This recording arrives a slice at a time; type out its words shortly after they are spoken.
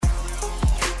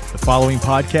following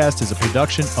podcast is a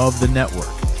production of the network.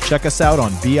 Check us out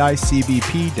on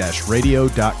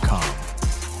bicbp-radio.com.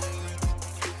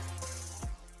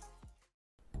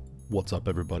 What's up,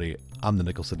 everybody? I'm the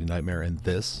Nickel City Nightmare, and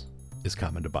this is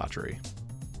Common Debauchery.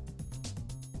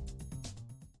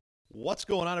 What's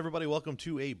going on, everybody? Welcome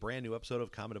to a brand new episode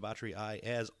of Common Debauchery. I,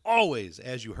 as always,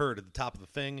 as you heard at the top of the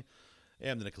thing,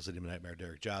 am the Nickel City Nightmare,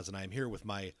 Derek Jaws, and I am here with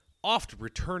my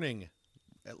oft-returning,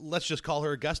 let's just call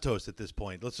her a guest host at this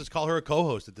point. Let's just call her a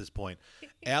co-host at this point.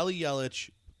 Allie Yelich,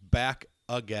 back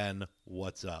again.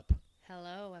 What's up?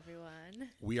 Hello, everyone.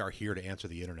 We are here to answer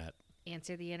the internet.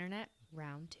 Answer the internet,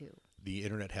 round 2. The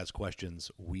internet has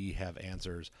questions. We have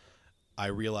answers. I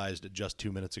realized just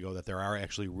 2 minutes ago that there are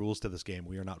actually rules to this game.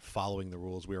 We are not following the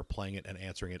rules. We are playing it and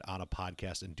answering it on a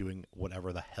podcast and doing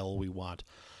whatever the hell we want.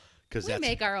 We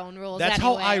make our own rules. That's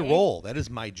anyway. how I roll. That is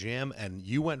my jam. And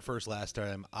you went first last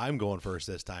time. I'm going first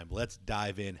this time. Let's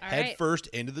dive in head first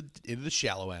into the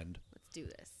shallow end. Let's do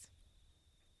this.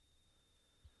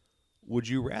 Would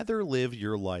you rather live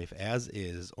your life as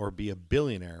is or be a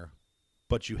billionaire,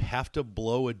 but you have to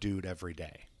blow a dude every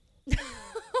day?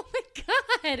 Oh my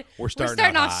God. We're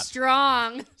starting off hot.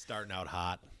 strong. Starting out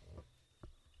hot.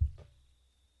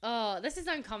 Oh, this is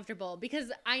uncomfortable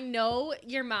because I know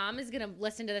your mom is going to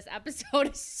listen to this episode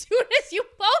as soon as you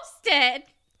post it.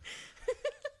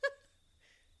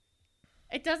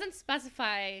 It doesn't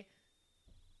specify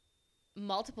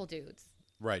multiple dudes.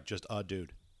 Right, just a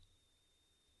dude.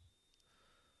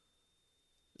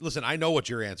 Listen, I know what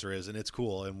your answer is, and it's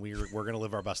cool, and we're going to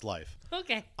live our best life.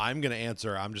 Okay. I'm going to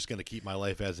answer, I'm just going to keep my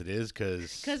life as it is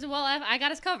because... Because, well, I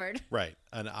got us covered. Right,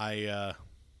 and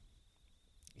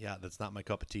yeah, that's not my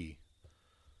cup of tea.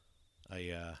 No,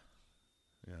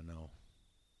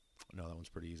 that one's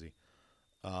pretty easy.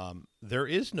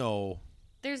 There's no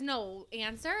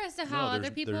answer as to how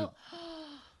other people...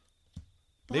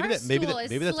 maybe that's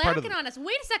slacking part of on us.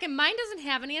 Wait a second, mine doesn't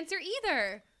have an answer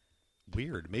either.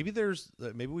 Weird. Maybe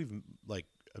we've like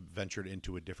ventured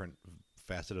into a different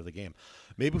facet of the game.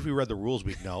 Maybe if we read the rules,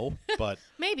 we'd know. But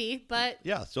maybe, but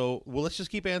yeah. So let's just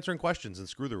keep answering questions and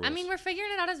screw the rules. I mean, we're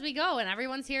figuring it out as we go, and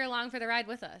everyone's here along for the ride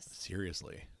with us.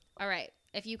 Seriously. All right.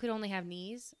 If you could only have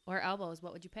knees or elbows,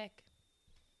 what would you pick?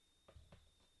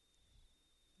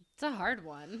 It's a hard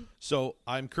one. So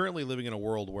I'm currently living in a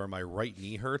world where my right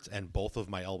knee hurts and both of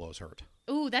my elbows hurt.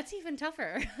 Ooh, that's even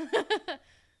tougher.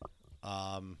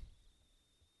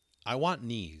 I want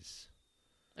knees.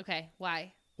 Okay,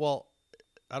 why? Well,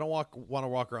 I don't want to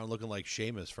walk around looking like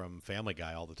Seamus from Family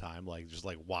Guy all the time, like just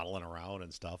like waddling around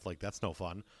and stuff. Like that's no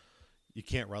fun. You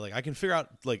can't run. Like I can figure out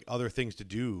like other things to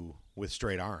do with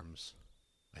straight arms,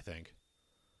 I think.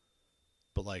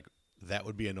 But like that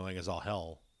would be annoying as all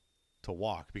hell to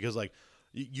walk because like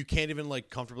you can't even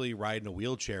like comfortably ride in a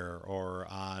wheelchair or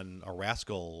on a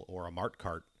Rascal or a Mart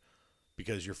cart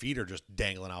because your feet are just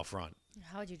dangling out front.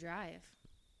 How would you drive?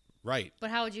 Right. But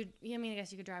how would you... I mean, I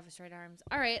guess you could drive with straight arms.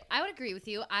 All right. I would agree with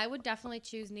you. I would definitely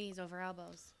choose knees over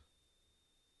elbows.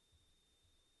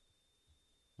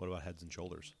 What about heads and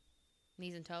shoulders?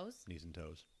 Knees and toes? Knees and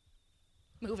toes.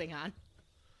 Moving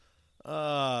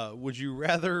on. Would you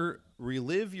rather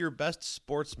relive your best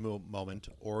sports moment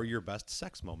or your best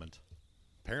sex moment?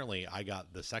 Apparently, I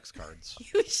got the sex cards.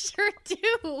 You sure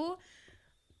do.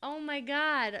 Oh, my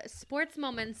God. Sports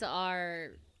moments are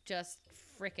just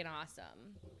freaking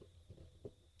awesome.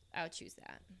 I would choose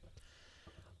that.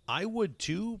 I would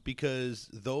too because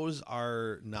those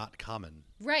are not common.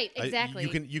 Right, exactly.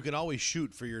 You can always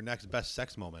shoot for your next best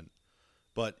sex moment,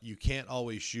 but you can't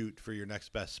always shoot for your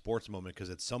next best sports moment because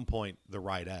at some point the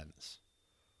ride ends.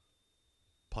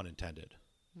 Pun intended.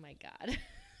 Oh my God.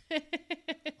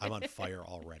 I'm on fire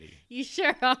already. You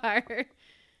sure are.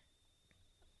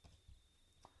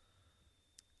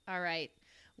 All right.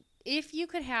 If you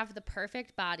could have the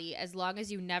perfect body as long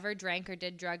as you never drank or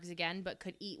did drugs again but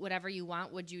could eat whatever you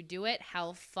want, would you do it?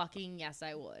 Hell fucking yes,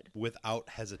 I would. Without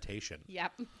hesitation.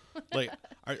 Yep. Like,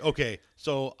 okay,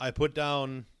 so I put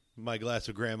down my glass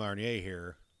of Grand Marnier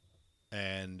here,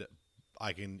 and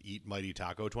I can eat Mighty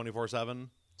Taco 24/7.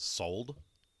 Sold.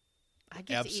 I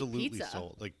get Absolutely to eat pizza.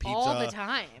 sold. Like pizza. All the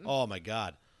time. Oh, my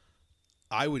God.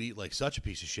 I would eat like such a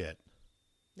piece of shit.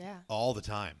 Yeah. All the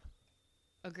time.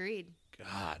 Agreed.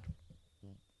 God.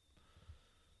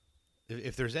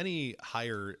 If there's any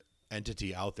higher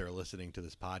entity out there listening to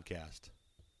this podcast,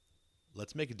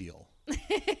 let's make a deal.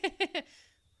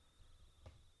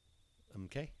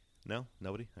 Okay. No?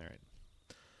 Nobody? All right.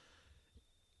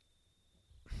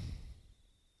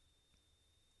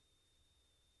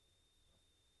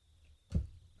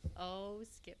 Oh,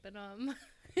 skipping them.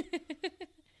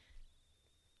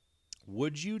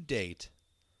 Would you date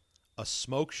a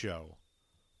smoke show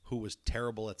who was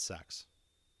terrible at sex?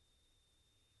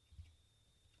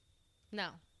 No.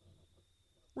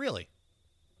 Really?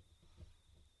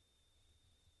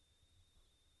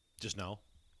 Just no?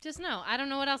 Just no. I don't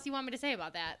know what else you want me to say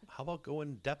about that. How about go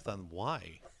in depth on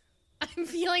why? I'm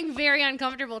feeling very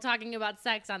uncomfortable talking about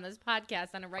sex on this podcast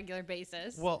on a regular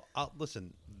basis. Well,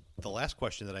 listen, the last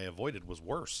question that I avoided was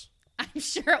worse. I'm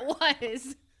sure it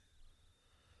was.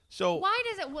 So why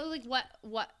does it like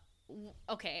what?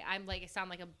 Okay, I'm like I sound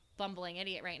like a bumbling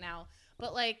idiot right now,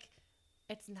 but like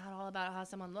it's not all about how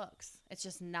someone looks. It's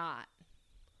just not.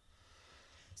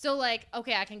 So like,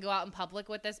 okay, I can go out in public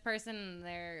with this person and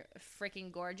they're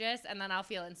freaking gorgeous, and then I'll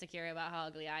feel insecure about how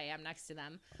ugly I am next to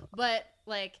them. But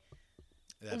like,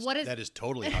 that is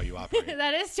totally how you operate.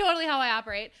 That is totally how I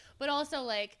operate. But also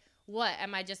like, what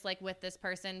am I just like with this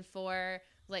person for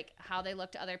like how they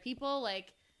look to other people?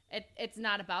 Like it's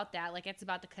not about that. Like it's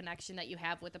about the connection that you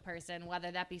have with the person,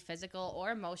 whether that be physical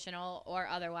or emotional or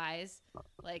otherwise.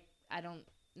 Like I don't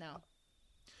know.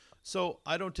 So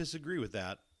I don't disagree with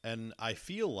that. And I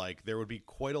feel like there would be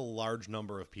quite a large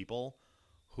number of people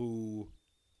who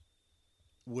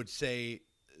would say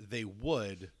they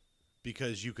would,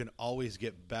 because you can always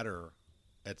get better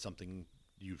at something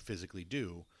you physically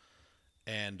do.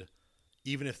 And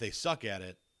even if they suck at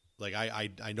it, like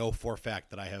I know for a fact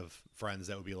that I have friends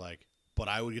that would be like, but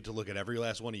I would get to look at every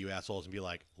last one of you assholes and be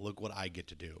like, look what I get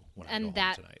to do when I go home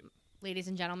tonight. Ladies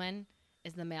and gentlemen,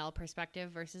 is the male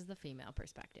perspective versus the female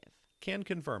perspective. Can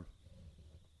confirm.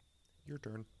 Your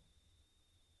turn.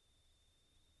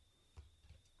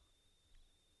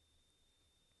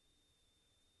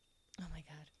 Oh my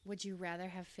God. Would you rather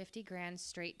have 50 grand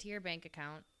straight to your bank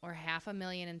account or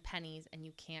 $500,000 in pennies and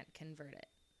you can't convert it?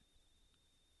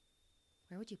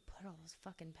 Where would you put all those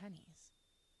fucking pennies?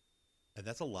 And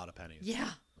that's a lot of pennies. Yeah.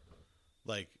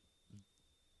 Like,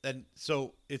 and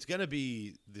so it's going to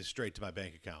be this straight to my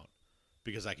bank account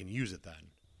because I can use it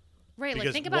then. Right. Because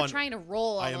like think about trying to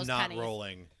roll all those pennies. I am not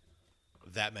rolling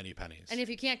that many pennies. And if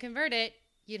you can't convert it,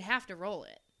 you'd have to roll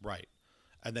it. Right.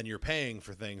 And then you're paying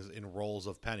for things in rolls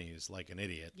of pennies like an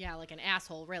idiot. Yeah, like an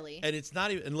asshole, really. And it's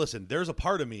not even, and listen, there's a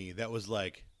part of me that was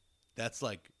like, that's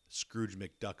like Scrooge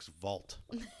McDuck's vault.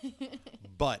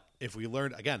 But if we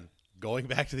learned, again, going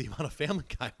back to the amount of Family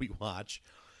Guy we watch,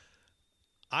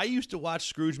 I used to watch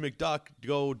Scrooge McDuck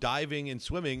go diving and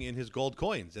swimming in his gold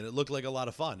coins, and it looked like a lot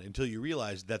of fun until you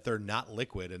realized that they're not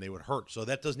liquid and they would hurt. So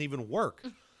that doesn't even work.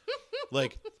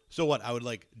 Like, so what? I would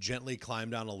like gently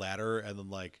climb down a ladder and then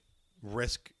like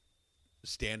risk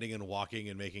standing and walking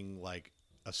and making like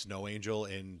a snow angel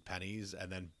in pennies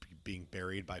and then being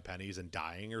buried by pennies and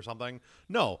dying or something.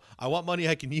 No, I want money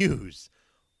I can use.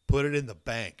 Put it in the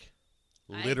bank.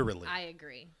 Literally. I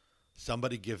agree.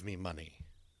 Somebody give me money.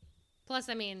 Plus,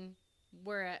 I mean,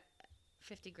 we're at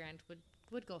 50 grand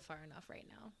would go far enough right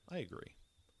now. I agree.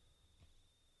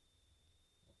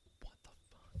 What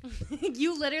the fuck?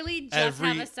 You literally just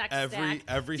have a sex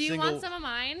stack. Do you want some of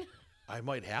mine? I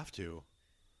might have to.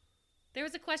 There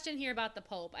was a question here about the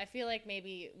Pope. I feel like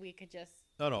maybe we could just...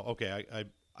 No, okay.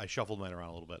 I shuffled mine around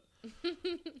a little bit.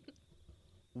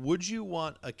 Would you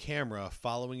want a camera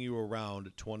following you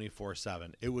around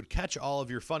 24/7? It would catch all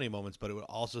of your funny moments, but it would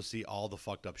also see all the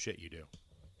fucked up shit you do.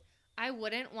 I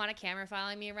wouldn't want a camera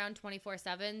following me around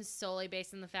 24/7 solely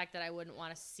based on the fact that I wouldn't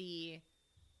want to see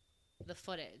the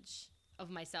footage of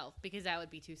myself because that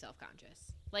would be too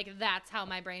self-conscious. Like, that's how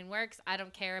my brain works. I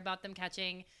don't care about them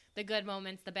catching the good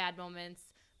moments, the bad moments,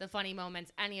 the funny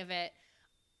moments, any of it.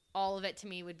 All of it to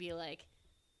me would be like,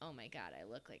 oh my God, I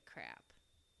look like crap.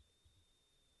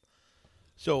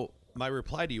 So my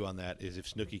reply to you on that is if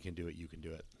Snooki can do it, you can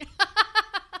do it.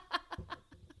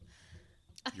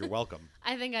 You're welcome.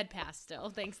 I think I'd pass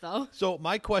still. Thanks, though. So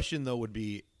my question, though, would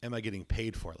be, am I getting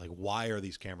paid for it? Like, why are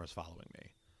these cameras following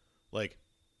me? Like,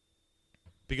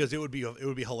 because it would be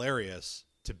hilarious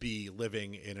to be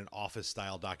living in an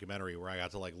office-style documentary where I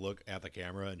got to, like, look at the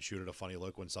camera and shoot at a funny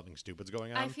look when something stupid's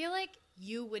going on. I feel like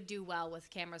you would do well with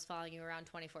cameras following you around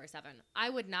 24/7. I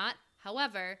would not.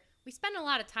 However, we spend a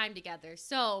lot of time together,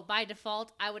 so by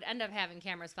default, I would end up having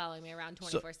cameras following me around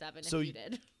 24/7 if you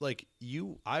did. Like,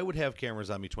 I would have cameras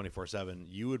on me 24/7.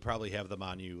 You would probably have them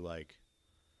on you, like...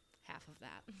 half of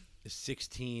that.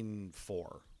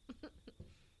 16:4.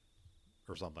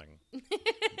 Or something.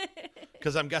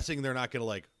 Because I'm guessing they're not going to,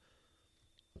 like,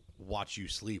 watch you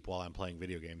sleep while I'm playing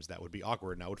video games. That would be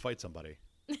awkward, and I would fight somebody.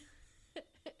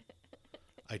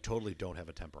 I totally don't have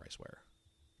a temper, I swear.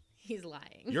 He's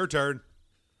lying. Your turn.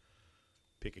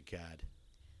 Pick a card.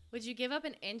 Would you give up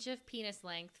an inch of penis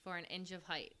length for an inch of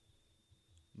height?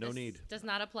 No need. Does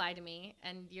not apply to me,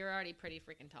 and you're already pretty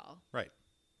freaking tall. Right.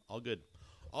 All good.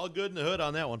 All good in the hood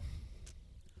on that one.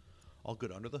 All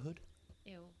good under the hood?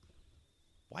 Ew.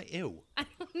 Why ew? I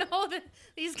don't know.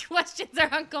 These questions are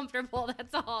uncomfortable.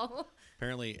 That's all.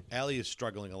 Apparently, Allie is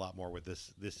struggling a lot more with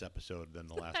this episode than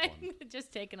the last I'm one. going to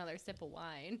just take another sip of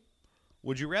wine.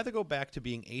 Would you rather go back to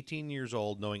being 18 years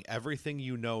old knowing everything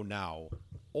you know now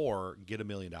or get $1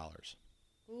 million?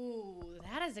 Ooh,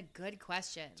 that is a good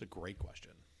question. It's a great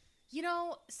question. You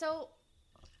know, so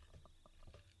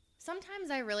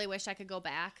sometimes I really wish I could go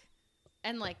back.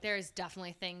 And, like, there's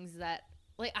definitely things that,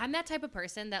 like, I'm that type of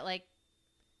person that, like,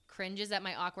 cringes at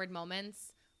my awkward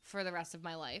moments for the rest of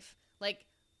my life. Like,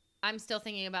 I'm still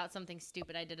thinking about something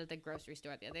stupid I did at the grocery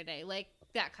store the other day. Like,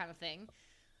 that kind of thing.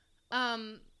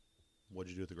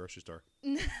 What'd you do at the grocery store?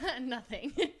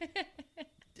 Nothing.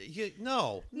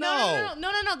 No. No.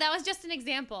 That was just an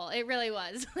example. It really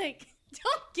was. Like,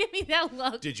 don't give me that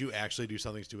look. Did you actually do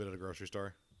something stupid at a grocery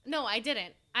store? No, I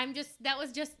didn't. That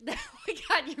was just, oh my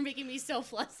God, you're making me so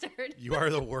flustered. You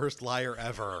are the worst liar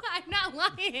ever. I'm not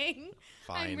lying.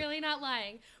 Fine. I'm really not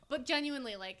lying. But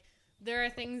genuinely, like, there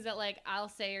are things that, like, I'll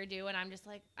say or do, and I'm just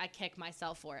like, I kick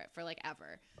myself for it for, like,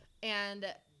 ever. And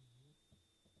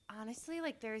honestly,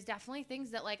 like, there's definitely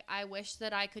things that, like, I wish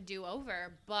that I could do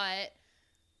over. But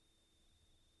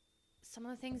some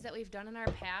of the things that we've done in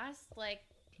our past, like,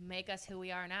 make us who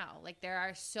we are now. Like, there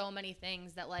are so many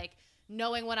things that, like,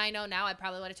 knowing what I know now, I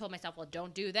probably would have told myself, well,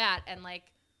 don't do that. And,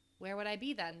 like, where would I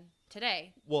be then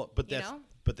today? Well, but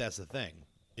that's the thing,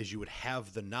 is you would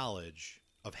have the knowledge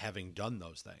of having done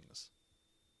those things.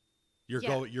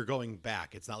 You're going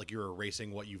back. It's not like you're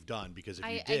erasing what you've done, because if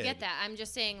you did. I get that. I'm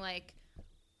just saying, like,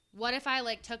 what if I,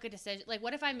 like, took a decision? Like,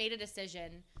 what if I made a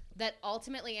decision that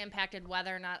ultimately impacted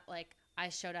whether or not, like, I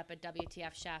showed up at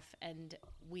WTF Chef and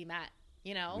we met,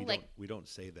 you know? We don't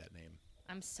say that name.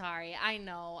 I'm sorry. I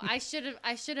know. I should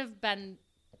have been.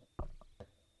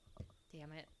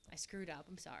 Damn it. I screwed up.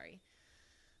 I'm sorry.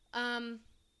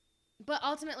 But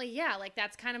ultimately, yeah, like,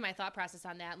 that's kind of my thought process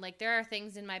on that. Like, there are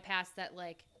things in my past that,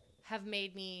 like, have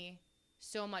made me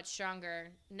so much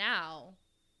stronger now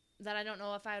that I don't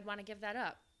know if I would want to give that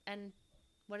up. And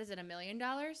what is it, $1 million?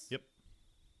 Yep.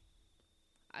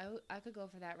 I could go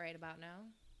for that right about now.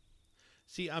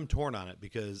 See, I'm torn on it,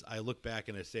 because I look back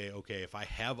and I say, okay, if I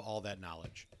have all that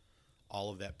knowledge, all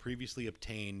of that previously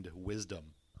obtained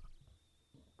wisdom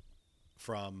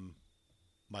from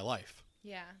my life.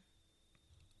 Yeah.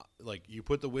 Like, you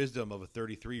put the wisdom of a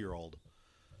 33-year-old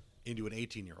into an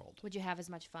 18-year-old. Would you have as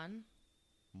much fun?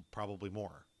 Probably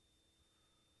more.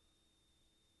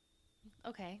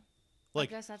 Okay.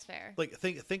 Like, I guess that's fair. Like,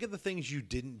 think of the things you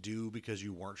didn't do because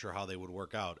you weren't sure how they would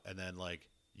work out, and then, like,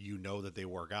 you know that they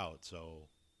work out, so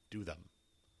do them.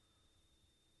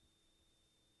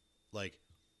 Like,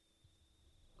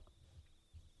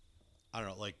 I don't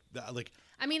know, like.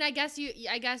 I mean, I guess you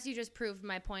just proved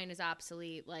my point is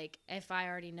obsolete. Like, if I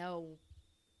already know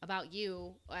about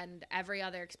you and every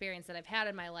other experience that I've had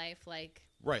in my life, like.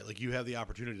 Right, like, you have the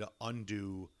opportunity to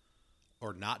undo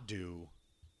or not do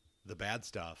the bad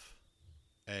stuff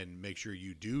and make sure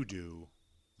you do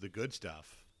the good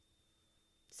stuff.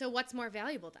 So what's more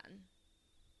valuable then?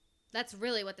 That's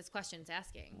really what this question is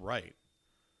asking. Right.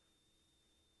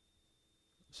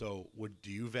 So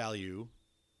do you value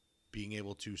being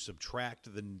able to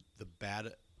subtract the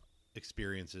bad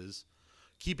experiences,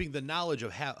 keeping the knowledge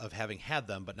of having had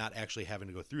them, but not actually having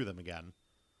to go through them again,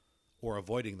 or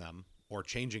avoiding them, or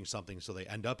changing something so they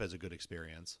end up as a good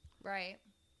experience? Right.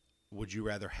 Would you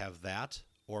rather have that,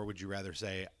 or would you rather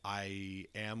say, I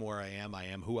am where I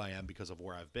am who I am because of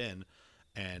where I've been,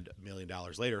 and $1 million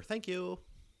later, thank you?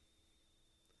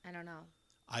 I don't know.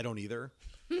 I don't either.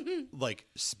 Like,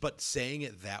 but saying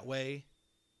it that way,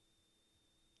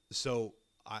 so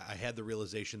I had the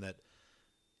realization that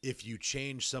if you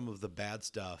change some of the bad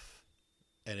stuff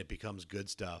and it becomes good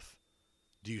stuff,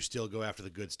 do you still go after the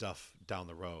good stuff down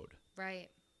the road? Right.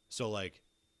 So, like,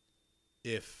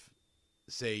 if,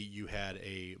 say, you had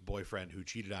a boyfriend who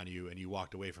cheated on you and you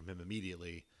walked away from him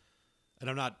immediately, and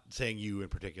I'm not saying you in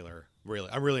particular, really,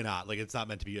 I'm really not. Like, it's not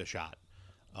meant to be a shot.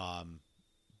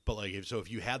 But, like,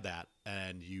 if you had that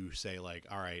and you say, like,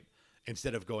 all right,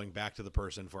 instead of going back to the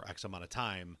person for X amount of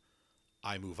time,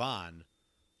 I move on.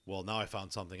 Well, now I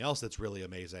found something else that's really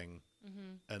amazing.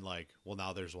 Mm-hmm. And, like, well,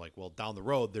 now there's, like, well, down the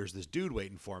road, there's this dude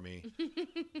waiting for me.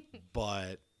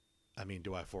 But, I mean,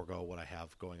 do I forego what I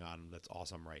have going on that's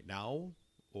awesome right now?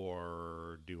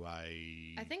 Or do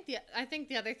I... I think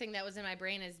the other thing that was in my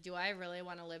brain is, do I really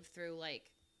want to live through, like,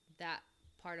 that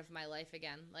part of my life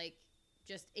again? Like,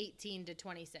 just 18 to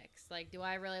 26. Like, do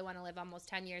I really want to live almost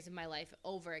 10 years of my life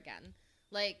over again?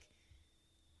 Like...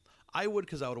 I would,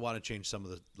 because I would want to change some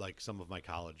of my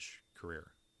college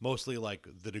career. Mostly like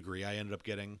the degree I ended up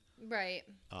getting. Right.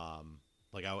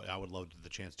 Like I would love the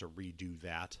chance to redo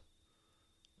that.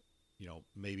 You know,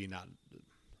 maybe not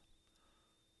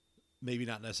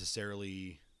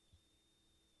necessarily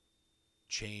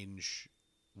change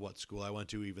what school I went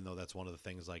to, even though that's one of the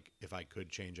things, like, if I could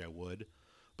change, I would.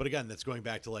 But again, that's going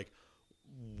back to, like,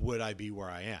 would I be where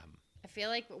I am? I feel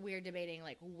like we're debating,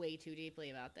 like, way too deeply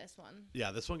about this one.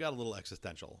 Yeah, this one got a little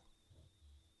existential.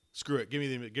 Screw it. Give me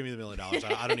the $1 million.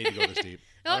 I don't need to go this deep.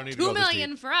 I don't need to go $2 this million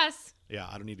deep. for us. Yeah,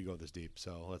 I don't need to go this deep.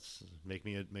 So let's make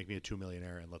me a $2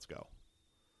 millionaire and let's go.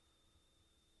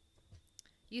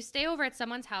 You stay over at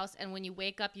someone's house, and when you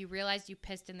wake up, you realize you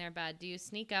pissed in their bed. Do you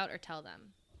sneak out or tell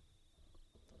them?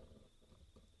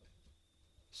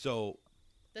 So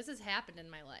This has happened in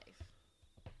my life.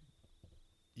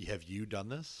 have you done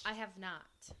this? I have not.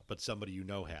 But somebody you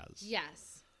know has.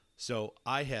 Yes. So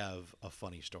I have a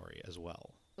funny story as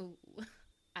well. Ooh,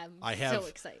 I'm so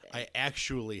excited. I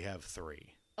actually have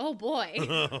 3. Oh, boy.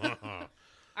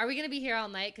 Are we going to be here all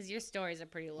night? Because your stories are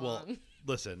pretty long. Well,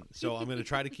 listen, so I'm going to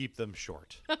try to keep them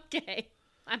short. Okay.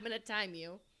 I'm going to time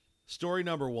you. Story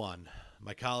number 1,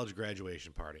 my college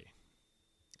graduation party.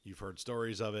 You've heard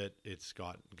stories of it. It's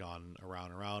gone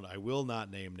around and around. I will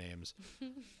not name names.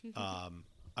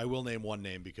 I will name one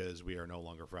name because we are no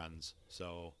longer friends.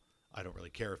 So I don't really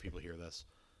care if people hear this.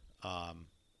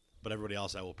 But everybody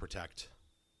else, I will protect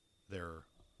their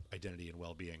identity and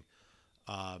well-being.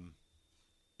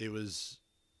 It was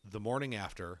the morning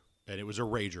after, and it was a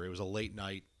rager. It was a late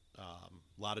night, a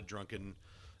lot of drunken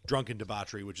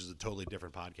debauchery, which is a totally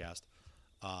different podcast.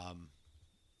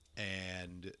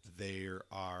 And there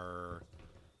are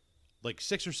like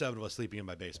 6 or 7 of us sleeping in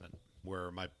my basement,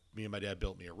 where me and my dad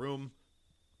built me a room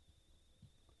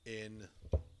in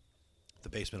the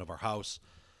basement of our house.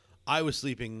 I was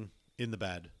sleeping in the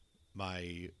bed.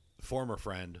 My former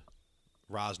friend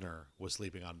Rosner was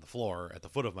sleeping on the floor at the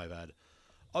foot of my bed.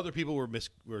 Other people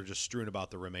were just strewn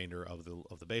about the remainder of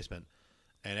the basement.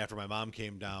 And after my mom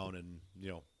came down and,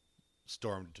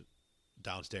 stormed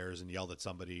downstairs and yelled at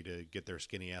somebody to get their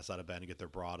skinny ass out of bed and get their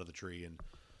bra out of the tree and,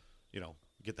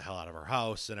 get the hell out of our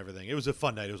house and everything. It was a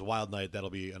fun night. It was a wild night. That'll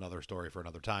be another story for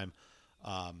another time.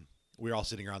 We were all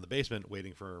sitting around the basement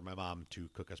waiting for my mom to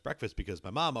cook us breakfast, because my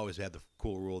mom always had the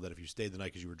cool rule that if you stayed the night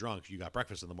because you were drunk, you got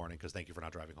breakfast in the morning, because thank you for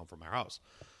not driving home from our house.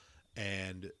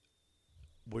 And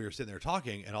we were sitting there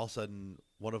talking, and all of a sudden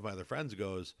one of my other friends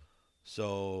goes,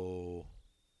 "So,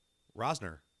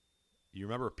 Rosner, you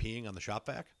remember peeing on the shop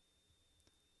vac?"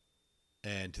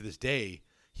 And to this day,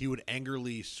 he would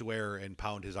angrily swear and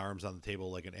pound his arms on the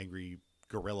table like an angry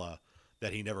gorilla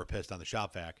that he never pissed on the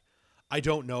shop vac. I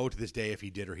don't know to this day if he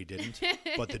did or he didn't,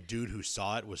 but the dude who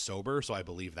saw it was sober, so I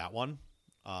believe that one.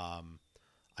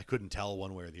 I couldn't tell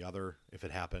one way or the other if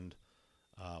it happened.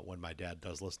 When my dad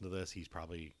does listen to this, he's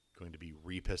probably going to be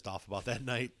re-pissed off about that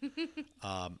night.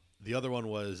 The other one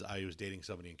was, I was dating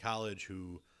somebody in college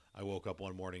who I woke up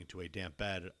one morning to a damp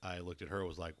bed. I looked at her,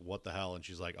 was like, "What the hell?" And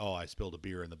she's like, "Oh, I spilled a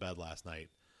beer in the bed last night."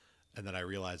 And then I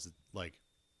realized, like,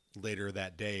 later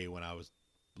that day when I was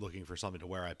looking for something to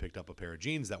wear, I picked up a pair of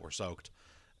jeans that were soaked.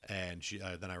 And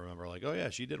then I remember, like, oh, yeah,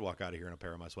 she did walk out of here in a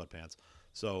pair of my sweatpants.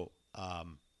 So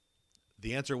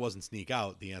the answer wasn't sneak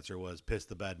out. The answer was piss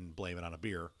the bed and blame it on a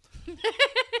beer.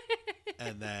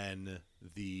 And then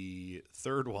the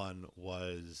third one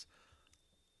was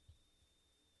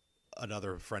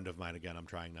another friend of mine, again, I'm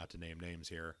trying not to name names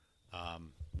here,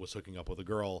 was hooking up with a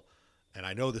girl. And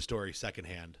I know the story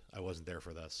secondhand. I wasn't there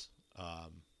for this.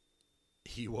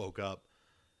 He woke up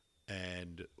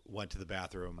and went to the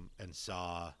bathroom and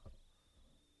saw,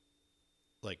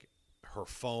 like, her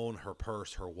phone, her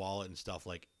purse, her wallet and stuff,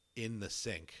 like, in the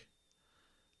sink.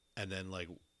 And then, like,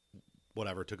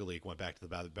 whatever, took a leak, went back to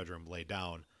the bedroom, laid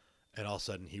down. And all of a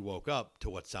sudden he woke up to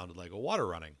what sounded like a water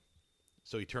running.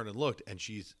 So he turned and looked, and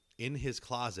she's in his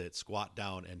closet, squat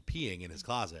down and peeing in his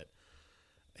closet.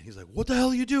 And he's like, "What the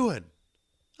hell are you doing?"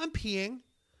 "I'm peeing."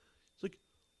 He's like,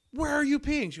 "Where are you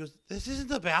peeing?" She goes, "This isn't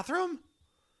the bathroom."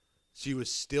 She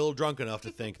was still drunk enough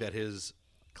to think that his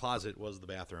closet was the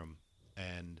bathroom.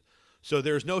 And so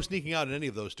there's no sneaking out in any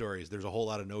of those stories. There's a whole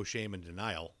lot of no shame and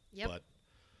denial. Yep. But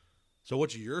so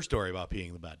what's your story about peeing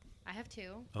in the bed? I have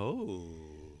 2.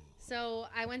 Oh. So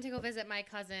I went to go visit my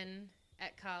cousin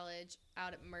at college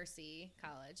out at Mercy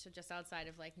College, so just outside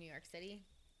of, like, New York City.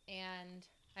 And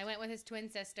I went with his twin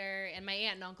sister, and my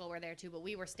aunt and uncle were there too, but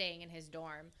we were staying in his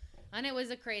dorm. And it was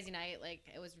a crazy night. Like,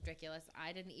 it was ridiculous.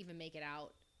 I didn't even make it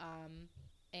out.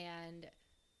 And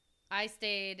I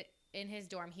stayed in his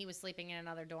dorm. He was sleeping in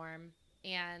another dorm.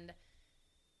 And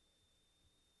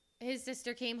his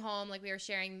sister came home. Like, we were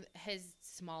sharing his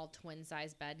small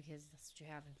twin-size bed because that's what you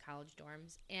have in college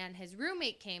dorms. And his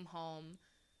roommate came home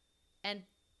and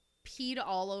peed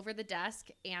all over the desk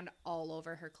and all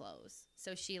over her clothes.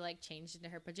 So she, like, changed into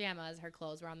her pajamas. Her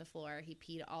clothes were on the floor. He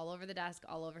peed all over the desk,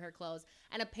 all over her clothes.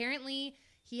 And apparently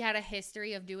he had a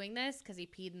history of doing this because he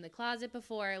peed in the closet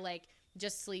before. Like,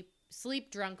 just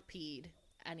sleep drunk peed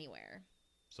anywhere.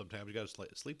 Sometimes you got to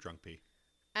sleep drunk pee.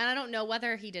 And I don't know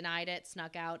whether he denied it,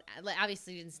 snuck out. Like,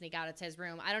 obviously, he didn't sneak out. It's his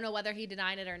room. I don't know whether he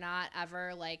denied it or not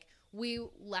ever. Like, we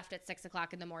left at 6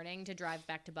 o'clock in the morning to drive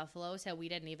back to Buffalo, so we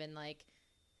didn't even, like,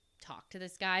 talk to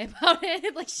this guy about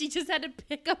it. Like, she just had to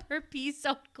pick up her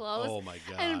pea-soaked clothes. Oh, my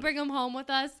God. And bring them home with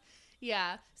us.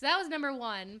 Yeah. So that was number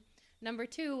one. Number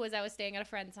two was I was staying at a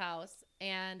friend's house,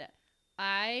 and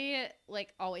I,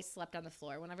 like, always slept on the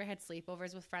floor. Whenever I had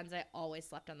sleepovers with friends, I always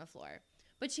slept on the floor.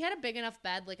 But she had a big enough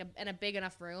bed, like, and a big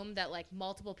enough room that, like,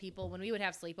 multiple people, when we would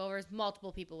have sleepovers,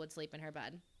 multiple people would sleep in her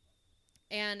bed.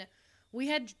 And we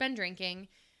had been drinking,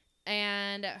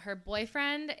 and her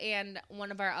boyfriend and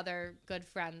one of our other good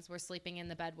friends were sleeping in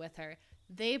the bed with her.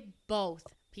 They both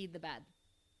peed the bed.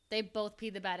 They both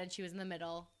peed the bed, and she was in the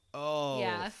middle. Oh,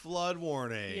 yeah. Flood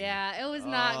warning. Yeah, it was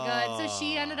not good. So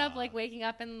she ended up, like, waking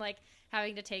up and, like,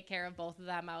 having to take care of both of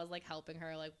them. I was, like, helping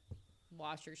her, like,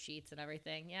 wash her sheets and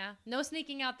everything. Yeah. No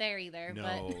sneaking out there either.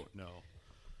 No.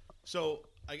 So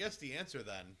I guess the answer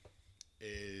then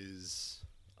is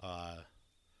I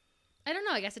don't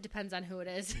know. I guess it depends on who it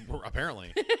is.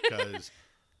 apparently, because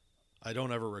I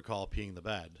don't ever recall peeing the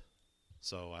bed.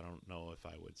 So I don't know if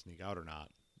I would sneak out or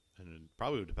not. And it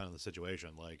probably would depend on the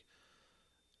situation. Like,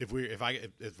 if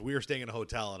we were staying in a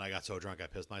hotel and I got so drunk I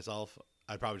pissed myself,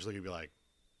 I'd probably just look and be like,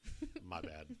 my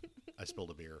bad. I spilled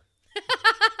a beer.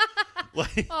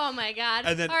 Like, oh my God.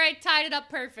 And then, all right, tied it up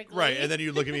perfectly. Right. And then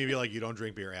you look at me and be like, you don't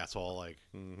drink beer, asshole. Like,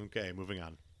 okay, moving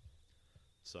on.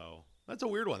 So that's a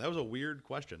weird one. That was a weird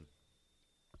question.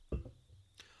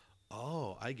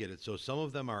 Oh, I get it. So some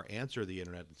of them are answer the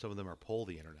internet and some of them are poll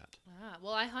the internet.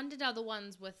 Well, I hunted out the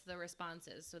ones with the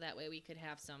responses so that way we could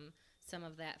have some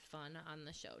of that fun on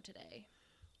the show today.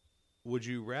 Would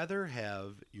you rather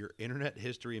have your internet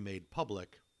history made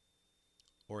public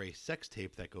or a sex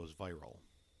tape that goes viral?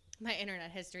 My internet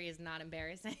history is not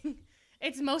embarrassing.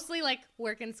 It's mostly, like,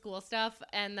 work and school stuff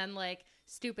and then, like,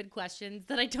 stupid questions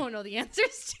that I don't know the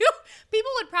answers to. People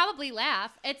would probably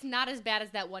laugh. It's not as bad as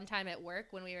that one time at work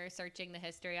when we were searching the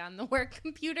history on the work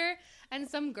computer and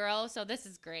some girl. So this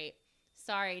is great.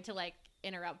 Sorry to, like,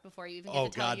 interrupt before you even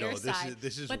get to tell your side.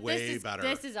 This is but way better.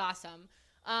 This is awesome.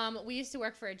 We used to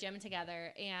work for a gym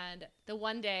together, and the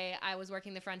one day I was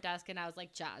working the front desk, and I was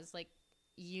like, Jazz, like,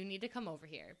 you need to come over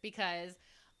here because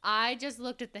I just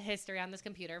looked at the history on this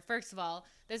computer. First of all,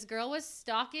 this girl was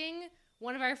stalking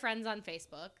one of our friends on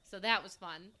Facebook, so that was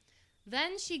fun.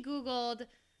 Then she Googled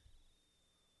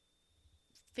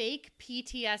fake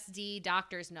PTSD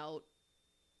doctor's note.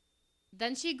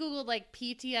 Then she Googled, like,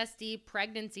 PTSD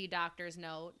pregnancy doctor's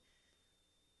note.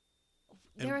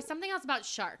 There was something else about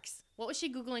sharks. What was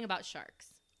she Googling about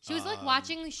sharks? She was, like,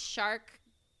 watching shark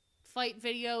fight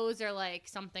videos or, like,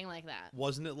 something like that.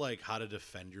 Wasn't it, like, how to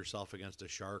defend yourself against a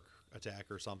shark attack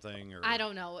or something? Or I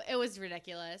don't know. It was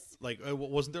ridiculous. Like,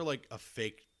 wasn't there, like, a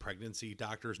fake pregnancy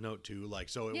doctor's note, too? Like,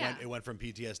 so it went from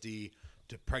PTSD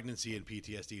to pregnancy and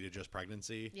PTSD to just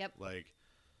pregnancy? Yep. Like,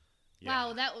 yeah.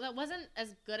 Wow, that wasn't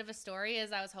as good of a story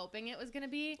as I was hoping it was going to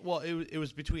be. Well, it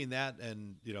was between that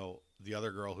and, you know, the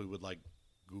other girl who would, like,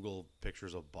 Google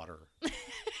pictures of butter.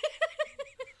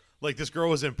 Like, this girl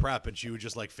was in prep and she would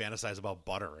just, like, fantasize about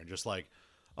butter and just, like,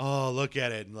 oh, look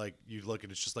at it. And, like, you look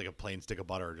and it's just, like, a plain stick of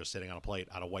butter just sitting on a plate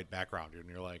on a white background. And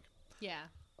you're like, yeah.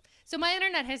 So my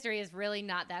internet history is really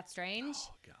not that strange.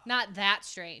 oh, God. Not that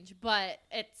strange, but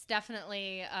it's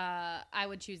definitely, I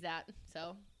would choose that.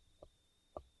 So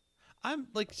I'm,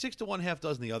 like, 6 to 1/2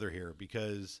 dozen the other here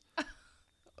because,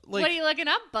 like, what are you looking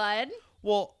up, bud?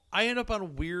 Well, I end up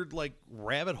on weird, like,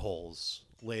 rabbit holes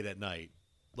late at night.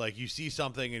 Like, you see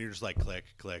something and you're just like, click,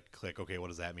 click, click. Okay, what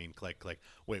does that mean? Click, click.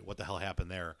 Wait, what the hell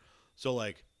happened there? So,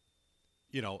 like,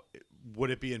 you know,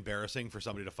 would it be embarrassing for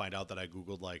somebody to find out that I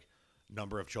Googled, like,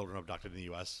 number of children abducted in the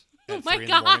U.S. Oh at my 3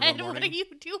 in the morning God, one morning? what are you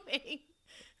doing?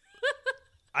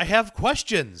 I have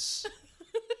questions.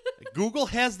 Google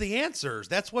has the answers.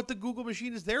 That's what the Google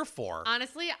machine is there for.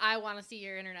 Honestly, I want to see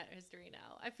your internet history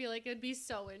now. I feel like it'd be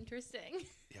so interesting.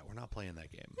 Yeah, we're not playing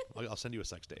that game. I'll send you a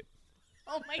sex tape.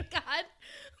 Oh my God.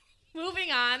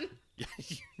 Moving on.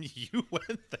 You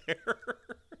went there.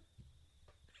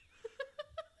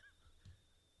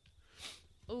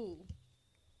 Ooh.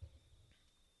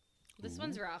 This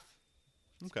one's rough.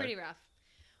 It's Okay. pretty rough.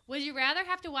 Would you rather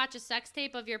have to watch a sex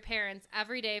tape of your parents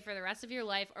every day for the rest of your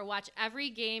life or watch every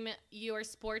game your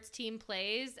sports team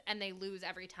plays and they lose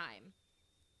every time?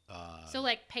 So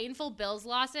like painful Bills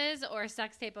losses or a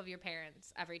sex tape of your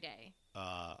parents every day?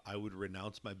 I would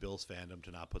renounce my Bills fandom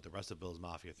to not put the rest of Bills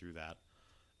Mafia through that,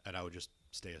 and I would just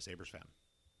stay a Sabres fan.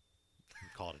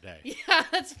 Call it a day. Yeah,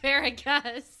 that's fair, I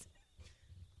guess.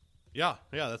 Yeah,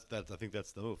 that's. I think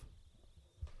that's the move.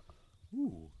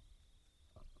 Ooh.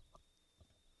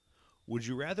 Would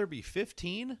you rather be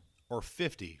 15 or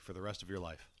 50 for the rest of your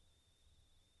life?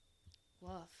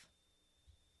 Woof.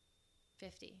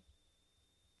 50.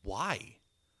 Why?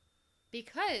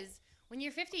 Because when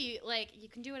you're 50, like, you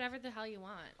can do whatever the hell you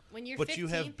want. When you're But 15, you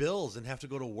have bills and have to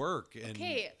go to work. And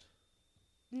okay.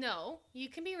 No, you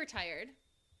can be retired.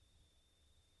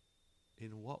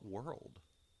 In what world?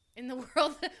 In the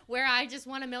world where I just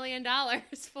won $1 million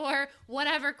for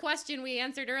whatever question we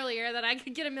answered earlier that I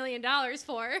could get $1 million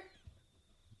for.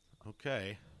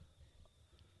 Okay.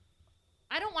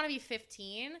 I don't want to be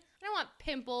 15. I don't want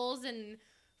pimples and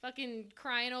fucking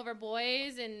crying over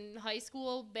boys in high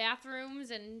school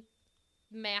bathrooms and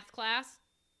math class.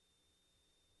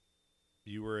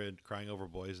 You were crying over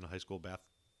boys in high school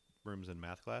bathrooms and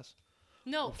math class?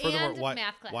 No, Furthermore, and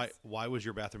math class. Why was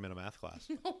your bathroom in a math class?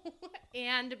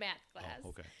 And math class. Oh,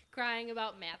 okay. Crying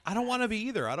about math I don't want to be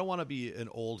either. I don't want to be an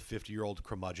old 50-year-old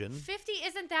curmudgeon. 50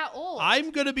 isn't that old.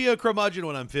 I'm going to be a curmudgeon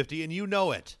when I'm 50, and you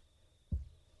know it.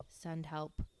 Send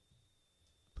help.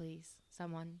 Please.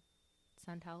 Someone.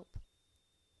 Send help.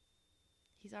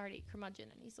 He's already curmudgeon,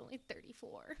 and he's only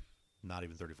 34. Not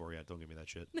even 34 yet. Don't give me that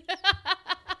shit.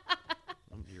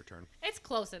 Your turn. It's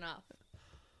close enough.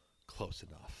 Close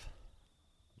enough.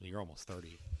 You're almost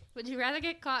 30. Would you rather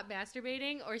get caught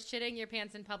masturbating or shitting your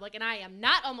pants in public? And I am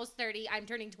not almost 30. I'm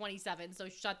turning 27, so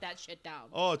shut that shit down.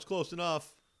 Oh, it's close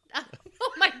enough.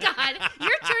 Oh, my God.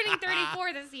 You're turning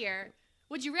 34 this year.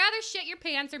 Would you rather shit your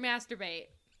pants or masturbate?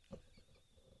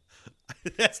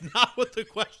 That's not what the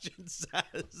question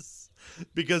says.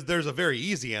 Because there's a very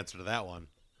easy answer to that one.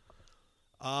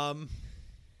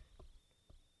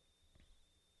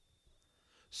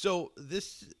 So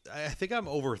I think I'm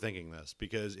overthinking this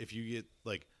because if you get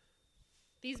like...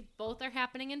 These both are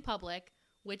happening in public.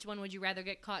 Which one would you rather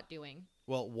get caught doing?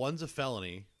 Well, one's a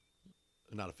felony.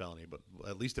 Not a felony, but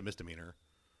at least a misdemeanor.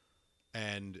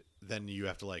 And then you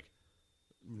have to like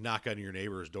knock on your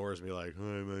neighbor's doors and be like, "Hi,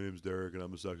 my name's Derek and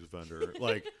I'm a sex offender."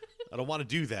 Like, I don't want to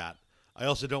do that. I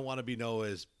also don't want to be known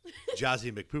as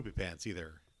Jazzy McPoopy Pants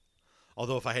either.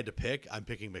 Although if I had to pick, I'm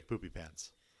picking McPoopy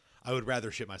Pants. I would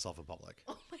rather shit myself in public.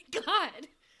 Oh my God.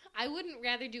 I wouldn't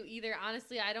rather do either.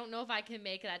 Honestly, I don't know if I can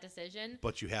make that decision.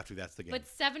 But you have to. That's the game. But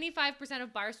 75%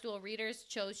 of Barstool readers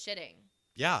chose shitting.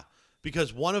 Yeah,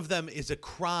 because one of them is a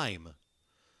crime.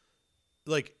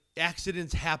 Like,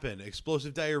 accidents happen.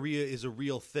 Explosive diarrhea is a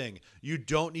real thing. You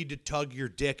don't need to tug your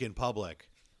dick in public.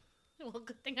 Well,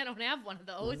 good thing I don't have one of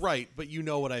those. Right, but you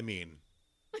know what I mean.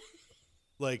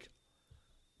 Like,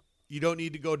 you don't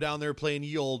need to go down there playing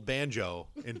ye old banjo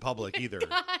in public either.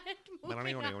 God,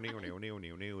 moving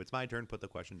on. It's my turn. Put the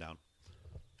question down.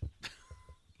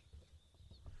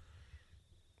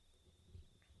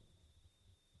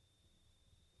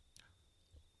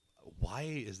 Why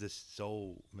is this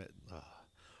so...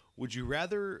 Would you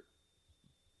rather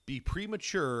be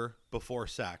premature before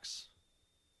sex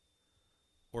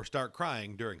or start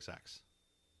crying during sex?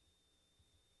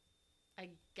 I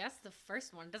guess the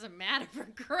first one doesn't matter for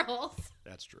girls.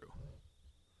 That's true.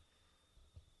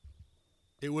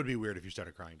 It would be weird if you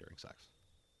started crying during sex.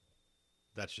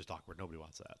 That's just awkward. Nobody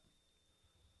wants that.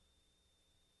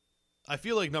 I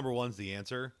feel like number one's the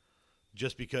answer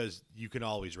just because you can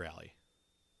always rally.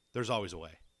 There's always a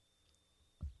way.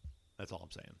 That's all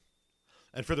I'm saying.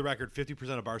 And for the record,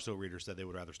 50% of Barstool readers said they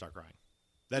would rather start crying.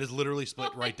 That is literally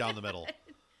split right down the middle.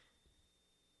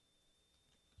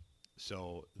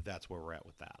 So that's where we're at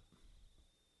with that.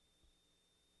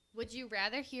 Would you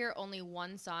rather hear only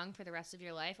one song for the rest of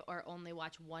your life or only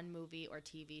watch one movie or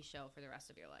TV show for the rest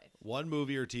of your life? One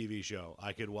movie or TV show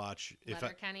I could watch.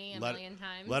 Letterkenny a million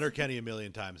times. Letterkenny a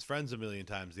million times. Friends a million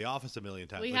times. The Office a million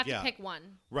times. We have to pick one.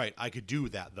 Right. I could do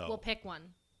that, though. We'll pick one.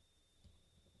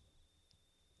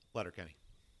 Letterkenny.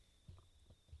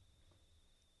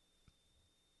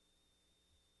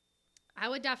 I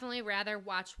would definitely rather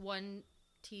watch one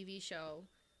TV show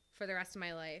for the rest of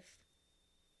my life.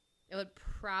 It would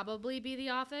probably be The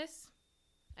Office.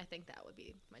 I think that would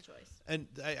be my choice. And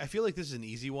I feel like this is an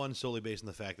easy one solely based on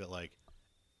the fact that, like,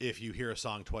 if you hear a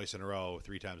song twice in a row,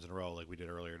 3 times in a row, like we did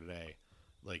earlier today,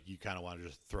 like, you kind of want to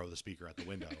just throw the speaker out the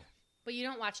window. But you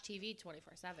don't watch TV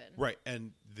 24/7. Right.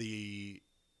 And the,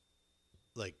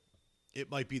 like, it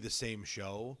might be the same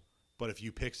show, but if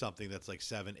you pick something that's like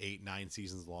 7, 8, 9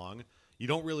 seasons long, you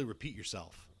don't really repeat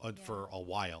yourself for a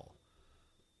while.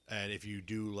 And if you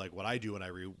do like what I do when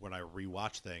I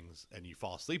rewatch things and you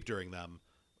fall asleep during them,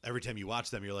 every time you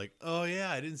watch them, you're like, oh yeah,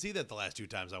 I didn't see that the last 2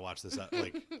 times I watched this.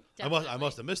 Like I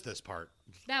must have missed this part.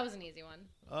 That was an easy one.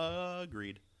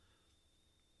 Agreed.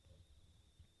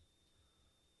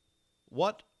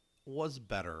 What was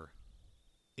better,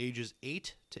 ages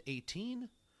 8 to 18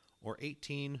 or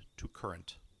 18 to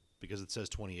current? Because it says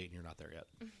 28 and you're not there yet.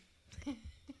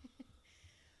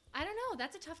 I don't know.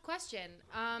 That's a tough question.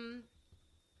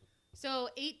 So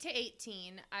 8 to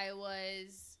 18, I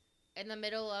was in the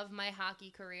middle of my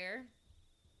hockey career.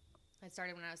 I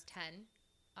started when I was 10.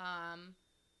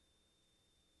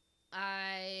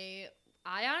 I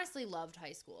honestly loved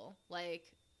high school.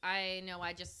 Like, I know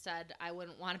I just said I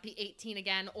wouldn't want to be 18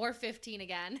 again or 15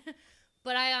 again,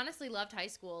 but I honestly loved high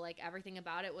school. Like, everything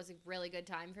about it was a really good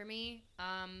time for me.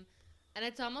 And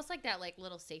it's almost like that, like,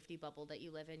 little safety bubble that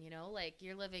you live in, you know? Like,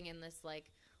 you're living in this, like,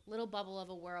 little bubble of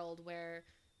a world where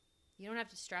you don't have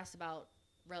to stress about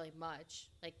really much.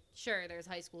 Like, sure, there's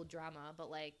high school drama,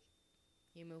 but, like,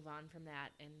 you move on from that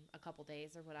in a couple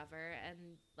days or whatever. And,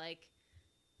 like,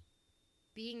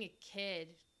 being a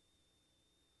kid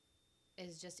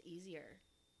is just easier.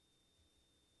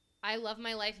 I love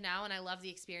my life now, and I love the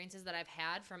experiences that I've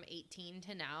had from 18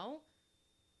 to now.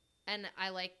 And I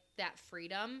like that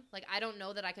freedom. Like, I don't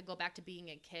know that I could go back to being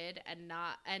a kid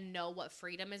and know what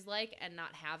freedom is like and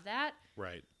not have that.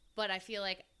 Right. But I feel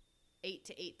like 8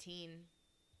 to 18,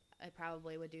 I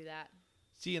probably would do that.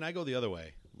 See, and I go the other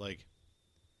way. Like,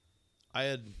 I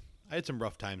had some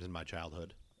rough times in my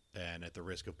childhood, and at the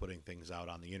risk of putting things out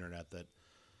on the internet that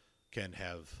can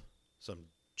have some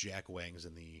jackwangs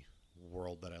in the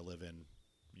world that I live in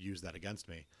use that against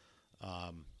me.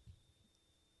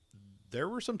 There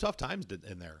were some tough times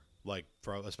in there, like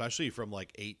especially from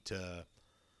like 8 to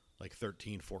like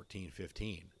 13, 14,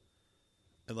 15.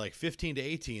 And like 15 to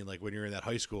 18, like when you're in that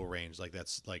high school range, like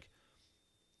that's like,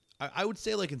 I would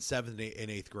say like in 7th and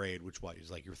 8th grade, which is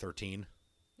like you're 13.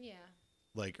 Yeah.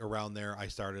 Like around there, I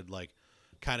started like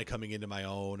kind of coming into my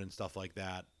own and stuff like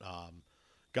that.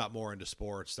 Got more into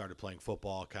sports, started playing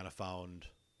football, kind of found,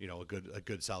 a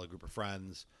good solid group of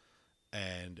friends,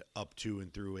 and up to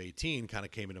and through 18 kind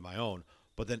of came into my own.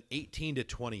 But then 18 to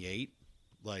 28,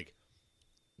 like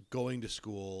going to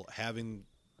school, having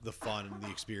the fun and the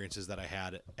experiences that I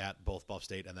had at both Buff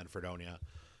State and then Fredonia,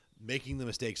 making the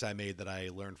mistakes I made that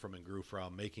I learned from and grew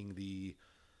from, making the,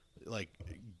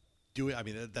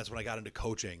 that's when I got into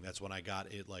coaching. That's when I got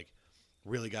it,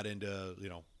 really got into,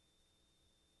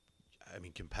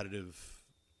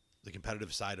 the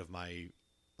competitive side of my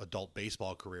adult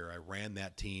baseball career. I ran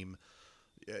that team,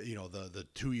 the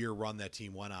 2-year run that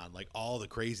team went on, like all the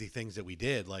crazy things that we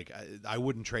did. Like I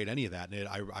wouldn't trade any of that. And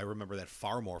I remember that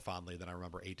far more fondly than I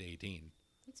remember 8 to 18.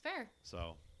 It's fair.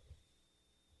 So.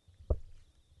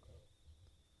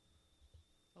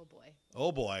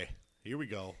 Oh boy. Here we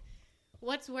go.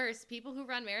 What's worse, people who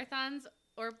run marathons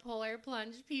or polar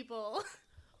plunge people?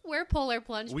 We're polar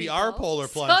plunge people. We are polar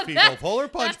plunge people. Polar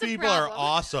plunge people are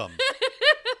awesome.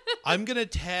 I'm going to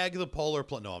tag the polar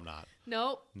plunge. No, I'm not.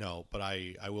 Nope. No, but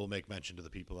I will make mention to the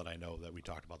people that I know that we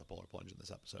talked about the polar plunge in this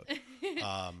episode.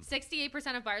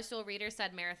 68% of Barstool readers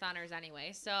said marathoners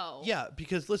anyway, so. Yeah,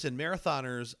 because listen,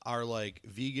 marathoners are like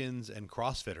vegans and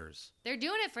CrossFitters. They're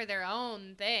doing it for their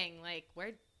own thing. Like,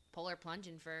 we're polar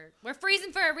plunging we're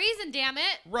freezing for a reason, damn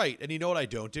it. Right, and you know what I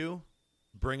don't do?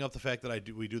 Bring up the fact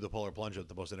that we do the polar plunge at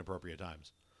the most inappropriate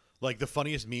times. Like, the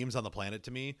funniest memes on the planet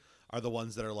to me are the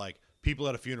ones that are like, people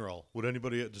at a funeral.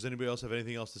 Does anybody else have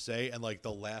anything else to say? And like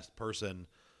the last person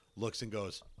looks and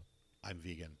goes, I'm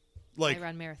vegan. Like, I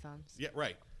run marathons. Yeah,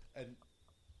 right. And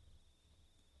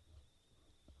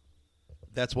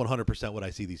that's 100% what I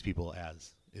see these people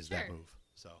as, is that move.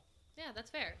 So. Yeah,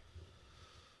 that's fair.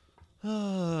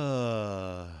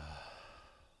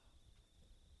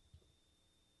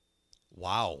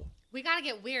 Wow. We got to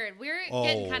get weird. We're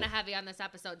getting kind of heavy on this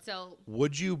episode, so.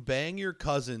 Would you bang your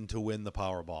cousin to win the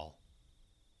Powerball?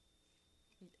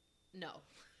 No.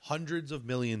 Hundreds of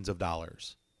millions of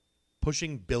dollars.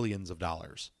 Pushing billions of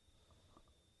dollars.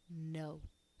 No.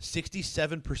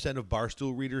 67% of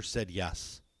Barstool readers said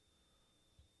yes.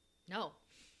 No.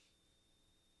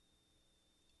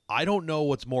 I don't know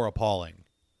what's more appalling.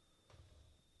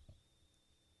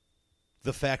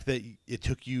 The fact that it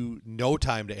took you no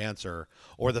time to answer,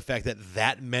 or the fact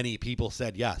that many people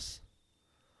said yes.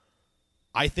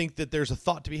 I think that there's a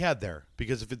thought to be had there,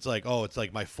 because if it's like, oh, it's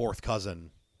like my fourth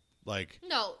cousin, like.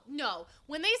 No.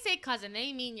 When they say cousin,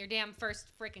 they mean your damn first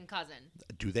freaking cousin.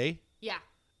 Do they? Yeah.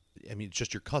 I mean, it's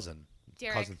just your cousin.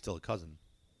 Derek. Cousin's still a cousin.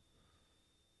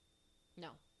 No.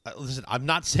 Listen, I'm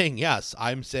not saying yes.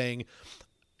 I'm saying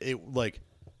it. Like,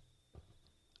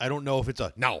 I don't know if it's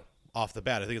a no off the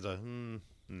bat. I think it's a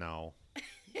no.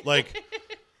 Like,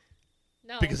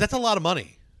 No. because that's a lot of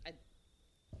money.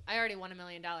 I already won $1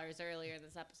 million earlier in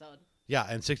this episode. Yeah,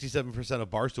 and 67% of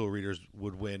Barstool readers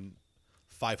would win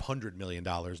 $500 million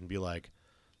and be like,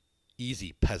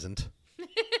 easy, peasant.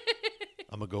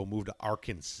 I'm going to go move to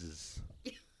Arkansas.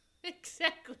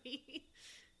 Exactly.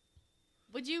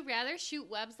 Would you rather shoot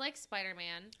webs like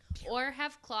Spider-Man or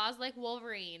have claws like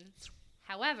Wolverine?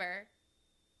 However,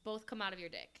 both come out of your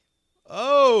dick.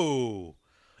 Oh.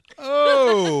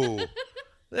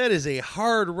 That is a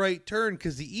hard right turn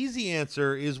because the easy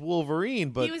answer is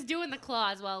Wolverine. But he was doing the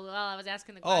claws while I was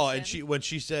asking the question. Oh, and when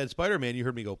she said Spider-Man, you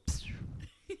heard me go,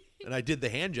 and I did the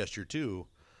hand gesture too.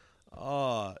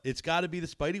 It's got to be the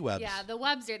Spidey webs. Yeah, the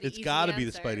webs are the It's easy got to be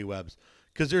the answer. Spidey webs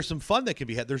because there's some fun that can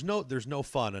be had. There's no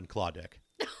fun on claw dick.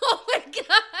 Oh my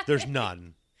god. There's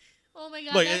none. Oh my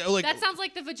god. Like, that sounds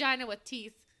like the vagina with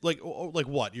teeth. Like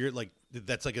what? You're like,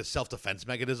 that's like a self-defense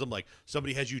mechanism. Like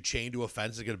somebody has you chained to a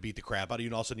fence and going to beat the crap out of you,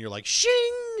 and all of a sudden you're like, shing,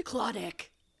 Claw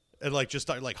dick. and like just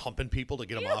start like humping people to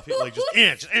get them off you, like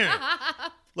just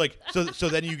like so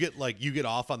then you get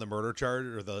off on the murder charge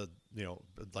or the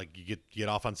like you get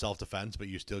off on self-defense, but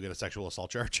you still get a sexual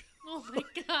assault charge. Oh my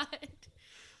god.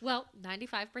 Well,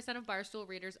 95% of Barstool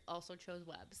readers also chose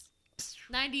webs.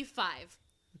 95.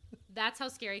 That's how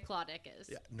scary claw dick is.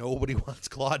 Yeah, nobody wants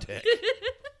claw dick.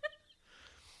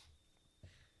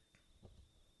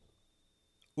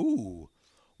 Ooh.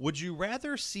 Would you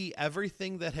rather see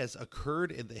everything that has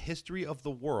occurred in the history of the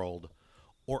world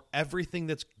or everything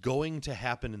that's going to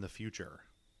happen in the future?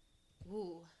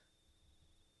 Ooh.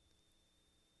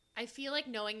 I feel like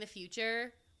knowing the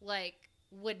future,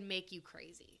 would make you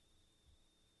crazy.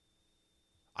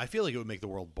 I feel like it would make the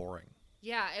world boring.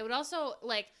 Yeah, it would also,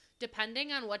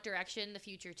 depending on what direction the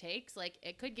future takes,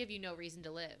 it could give you no reason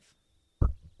to live.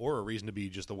 Or a reason to be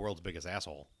just the world's biggest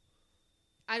asshole.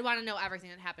 I'd want to know everything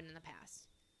that happened in the past.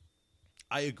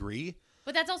 I agree.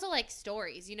 But that's also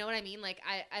stories. You know what I mean?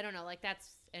 I don't know.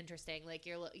 That's interesting.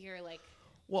 You're like.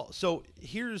 Well, so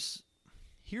here's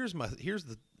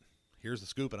the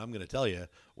scoop, and I'm going to tell you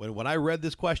when I read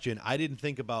this question, I didn't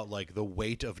think about the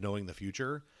weight of knowing the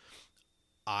future.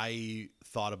 I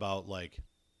thought about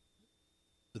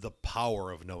the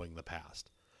power of knowing the past.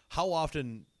 How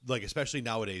often, especially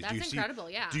nowadays, That's incredible.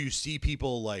 Yeah. do you see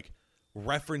people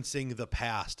referencing the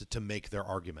past to make their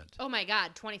argument? Oh my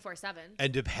God, 24/7.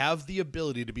 And to have the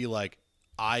ability to be like,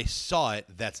 I saw it,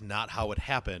 that's not how it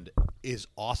happened, is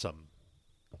awesome.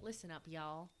 Listen up,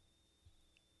 y'all.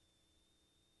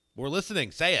 We're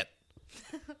listening. Say it.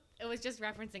 It was just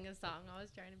referencing a song. I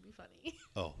was trying to be funny.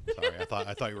 Oh, sorry.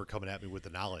 I thought you were coming at me with the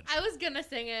knowledge. I was gonna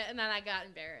sing it, and then I got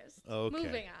embarrassed. Okay.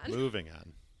 Moving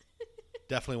on.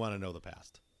 Definitely want to know the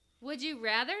past. Would you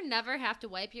rather never have to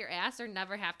wipe your ass or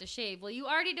never have to shave? Well, you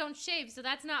already don't shave, so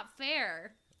that's not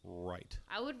fair. Right.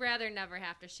 I would rather never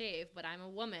have to shave, but I'm a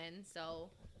woman, so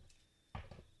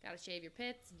gotta shave your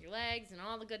pits and your legs and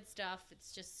all the good stuff.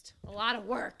 It's just a lot of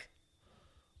work.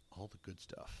 All the good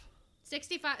stuff.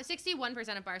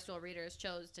 61% of Barstool readers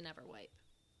chose to never wipe,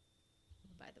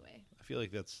 by the way. I feel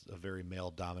like that's a very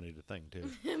male-dominated thing,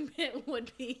 too. It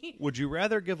would be. Would you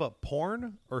rather give up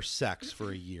porn or sex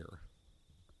for a year?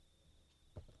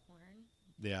 Porn?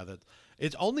 Yeah,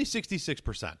 it's only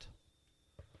 66%.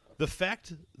 The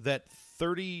fact that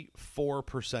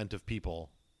 34% of people...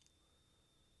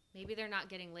 Maybe they're not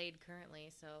getting laid currently,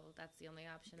 so that's the only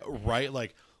option. that they Right? have.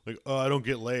 Like, oh, I don't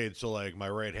get laid, so, my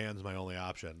right hand's my only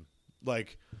option. I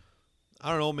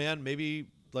don't know, man. Maybe,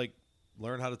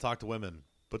 learn how to talk to women.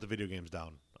 Put the video games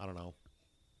down. I don't know.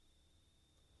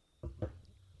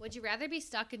 Would you rather be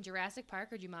stuck in Jurassic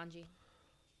Park or Jumanji?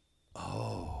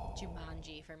 Oh.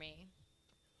 Jumanji for me.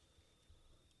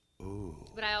 Ooh.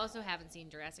 But I also haven't seen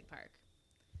Jurassic Park.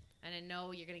 And I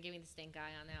know you're going to give me the stink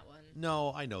eye on that one.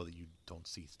 No, I know that you don't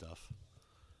see stuff.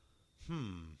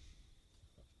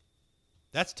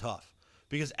 That's tough.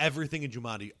 Because everything in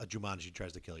Jumanji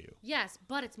tries to kill you. Yes,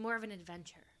 but it's more of an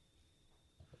adventure.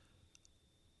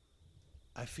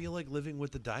 I feel like living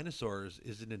with the dinosaurs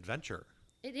is an adventure.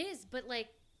 It is, but you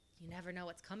never know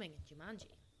what's coming in Jumanji.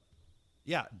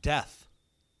 Yeah, death.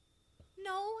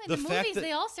 No, in The the fact movies that-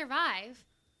 they all survive.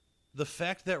 The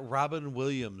fact that Robin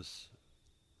Williams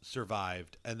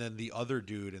survived and then the other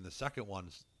dude in the second one.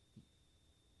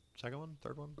 The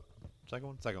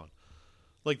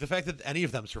fact that any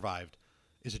of them survived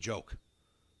is a joke.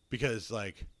 Because,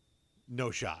 no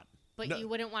shot. But No. you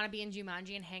wouldn't want to be in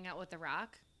Jumanji and hang out with The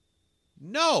Rock?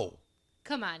 No.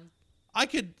 Come on. I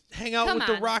could hang out Come with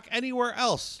The on. Rock anywhere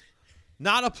else.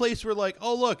 Not a place where like,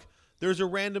 oh, look, there's a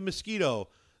random mosquito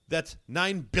that's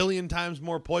 9 billion times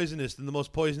more poisonous than the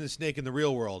most poisonous snake in the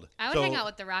real world. I would hang out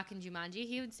with The Rock in Jumanji.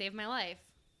 He would save my life.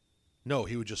 No,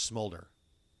 he would just smolder.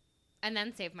 And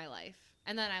then save my life.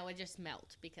 And then I would just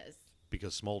melt because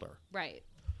smolder. Right.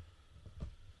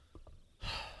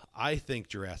 I think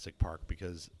Jurassic Park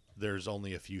because there's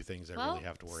only a few things I really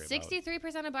have to worry about.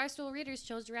 63% of Barstool readers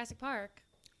chose Jurassic Park.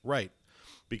 Right.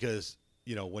 Because,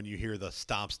 you know, when you hear the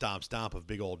stomp, stomp, stomp of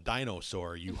big old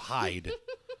dinosaur, you hide.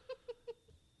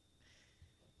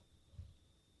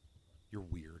 You're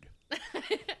weird.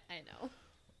 I know.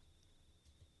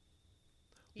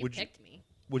 You picked me.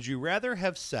 Would you rather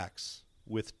have sex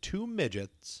with 2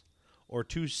 midgets or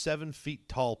 2 7 feet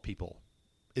tall people?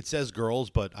 It says girls,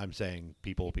 but I'm saying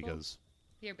people because...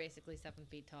 You're basically 7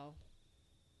 feet tall.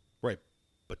 Right.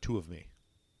 But 2 of me.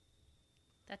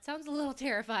 That sounds a little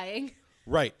terrifying.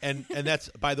 Right. And that's,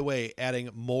 by the way, adding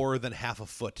more than half a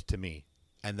foot to me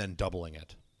and then doubling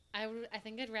it. I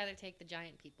think I'd rather take the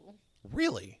giant people.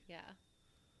 Really? Yeah.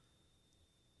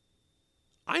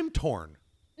 I'm torn.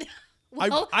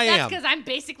 Well, I that's am. because I'm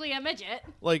basically a midget.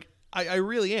 Like, I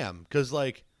really am. Because,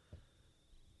 like,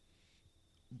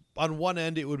 on one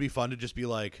end, it would be fun to just be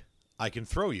like, I can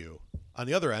throw you. On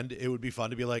the other end, it would be fun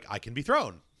to be like, I can be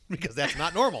thrown. Because that's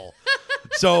not normal.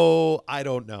 So, I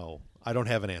don't know. I don't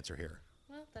have an answer here.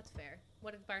 Well, that's fair.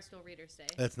 What did Barstool readers say?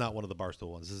 That's not one of the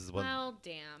Barstool ones. This is one. Well,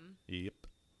 damn. Yep.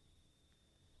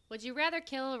 Would you rather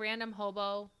kill a random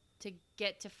hobo to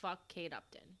get to fuck Kate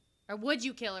Upton? Or would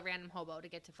you kill a random hobo to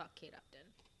get to fuck Kate Upton?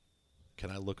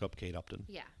 Can I look up Kate Upton?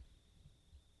 Yeah.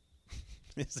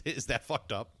 Is that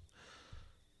fucked up?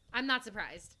 I'm not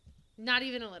surprised. Not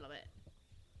even a little bit.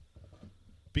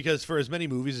 Because for as many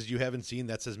movies as you haven't seen,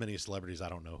 that's as many celebrities I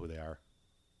don't know who they are.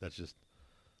 That's just...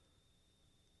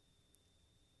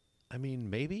 I mean,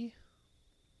 maybe?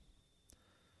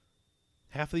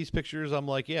 Half of these pictures I'm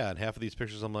like, yeah, and half of these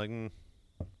pictures I'm like,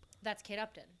 That's Kate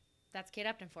Upton. That's Kate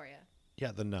Upton for you.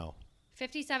 yeah, then no.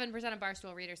 57% of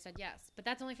Barstool readers said yes, but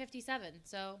that's only 57,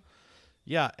 so...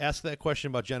 Yeah, ask that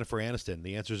question about Jennifer Aniston.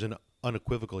 The answer is an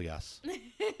unequivocal yes.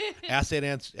 ask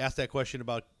that question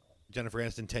about Jennifer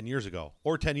Aniston 10 years ago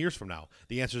or 10 years from now.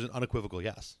 The answer is an unequivocal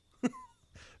yes.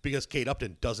 Because Kate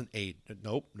Upton doesn't age.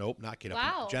 Nope, not Kate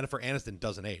Wow. Upton. Jennifer Aniston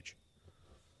doesn't age.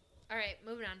 All right,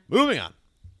 moving on. Moving on.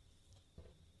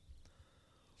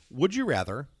 Would you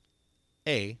rather,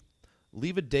 A,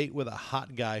 leave a date with a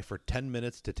hot guy for 10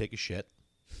 minutes to take a shit,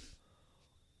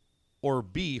 or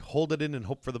B, hold it in and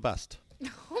hope for the best?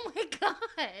 Oh, my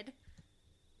God.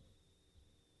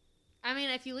 I mean,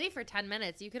 if you leave for 10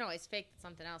 minutes, you can always fake that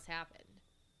something else happened.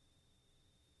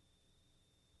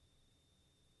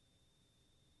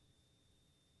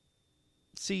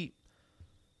 See,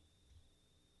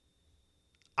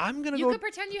 I'm gonna You go. could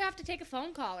pretend you have to take a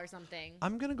phone call or something.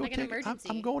 I'm gonna go like an take. emergency.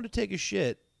 I'm going to take a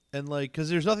shit, and like, because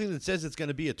there's nothing that says it's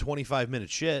gonna be a 25-minute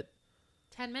shit.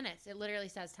 10 minutes. It literally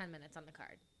says 10 minutes on the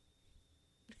card.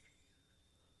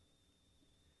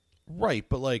 Right,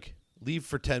 but like, leave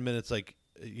for 10 minutes. Like,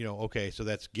 you know, okay, so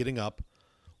that's getting up,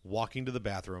 walking to the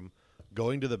bathroom,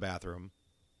 going to the bathroom,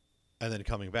 and then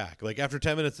coming back. Like after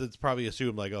 10 minutes, it's probably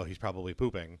assumed like, oh, he's probably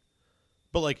pooping.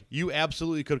 But like, you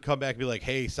absolutely could come back and be like,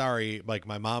 hey, sorry, like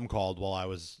my mom called while I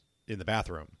was in the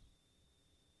bathroom.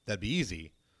 That'd be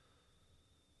easy.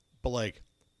 But like,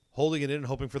 holding it in and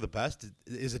hoping for the best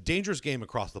is a dangerous game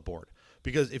across the board.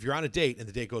 Because if you're on a date and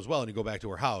the date goes well and you go back to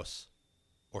her house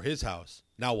or his house,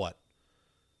 now what?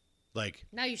 Like,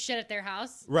 Now you shit at their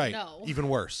house? right. No. Even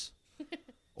worse.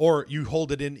 Or you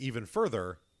hold it in even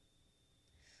further.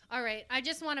 All right. I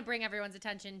just want to bring everyone's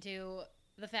attention to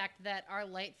the fact that our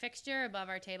light fixture above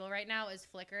our table right now is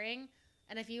flickering.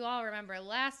 And if you all remember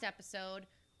last episode,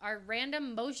 our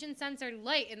random motion sensor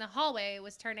light in the hallway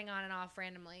was turning on and off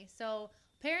randomly. So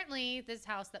apparently this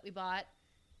house that we bought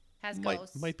has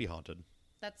ghosts. Might be haunted.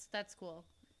 That's cool.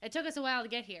 It took us a while to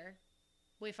get here.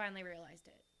 We finally realized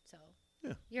it. So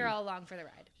Yeah. you're all along for the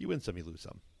ride. You win some, you lose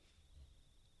some.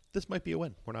 This might be a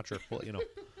win. We're not sure. Well, you know.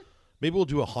 Maybe we'll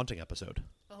do a haunting episode.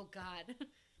 Oh, God.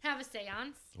 Have a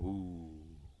seance. Ooh.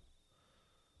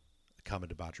 A common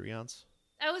debauchery-ance.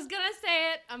 I was going to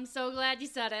say it. I'm so glad you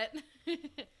said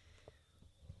it.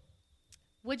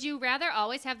 Would you rather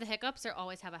always have the hiccups or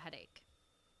always have a headache?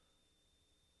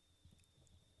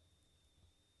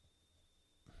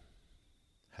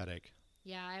 Headache.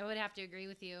 Yeah, I would have to agree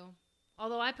with you.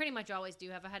 Although I pretty much always do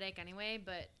have a headache anyway,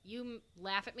 but you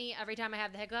laugh at me every time I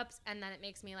have the hiccups, and then it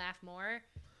makes me laugh more,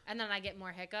 and then I get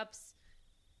more hiccups,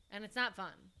 and it's not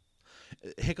fun.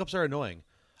 Hiccups are annoying.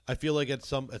 I feel like at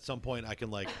some point I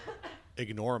can like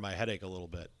ignore my headache a little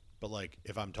bit. But like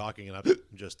if I'm talking and I'm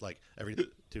just like every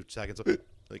 2 seconds,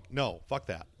 like no, fuck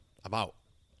that, I'm out.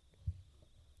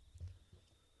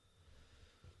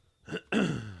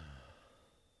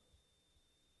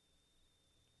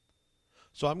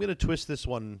 So I'm gonna twist this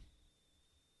one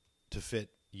to fit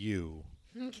you.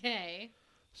 Okay.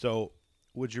 So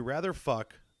would you rather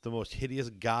fuck the most hideous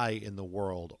guy in the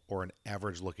world or an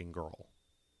average-looking girl?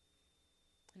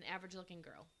 An average-looking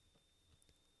girl.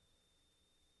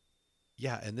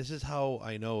 Yeah, and this is how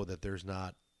I know that there's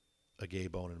not a gay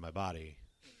bone in my body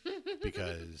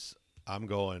because I'm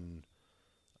going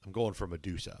for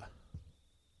Medusa.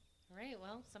 All right.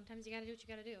 Well, sometimes you got to do what you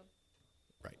got to do.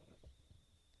 Right.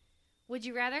 Would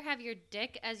you rather have your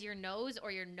dick as your nose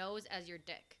or your nose as your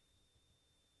dick?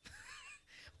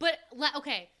 But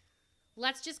okay,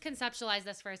 let's just conceptualize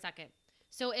this for a second.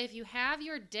 So if you have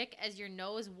your dick as your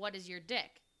nose, what is your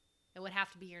dick? It would have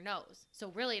to be your nose. So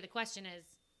really the question is,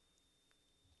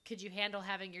 could you handle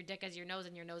having your dick as your nose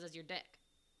and your nose as your dick?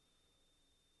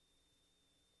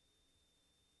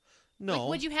 No. Like,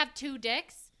 would you have two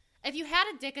dicks? If you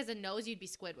had a dick as a nose, you'd be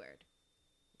Squidward.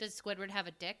 Does Squidward have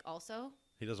a dick also?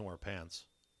 He doesn't wear pants.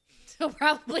 So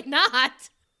probably not.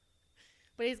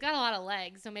 But he's got a lot of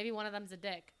legs, so maybe one of them's a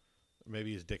dick.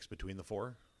 Maybe his dick's between the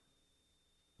four.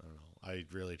 I don't know. I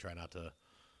really try not to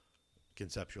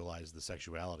conceptualize the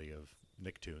sexuality of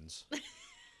Nicktoons.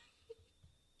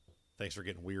 Thanks for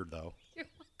getting weird, though. You're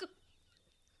welcome.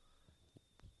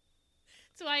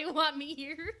 That's why you want me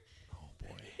here. Oh,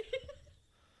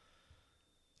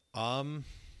 boy.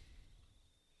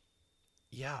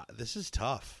 Yeah, this is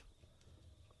tough.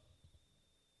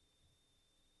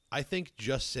 I think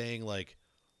just saying, like,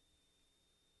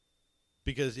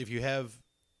 because if you have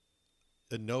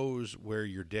a nose where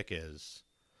your dick is,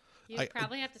 You'd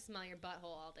probably have to smell your butthole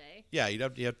all day. Yeah,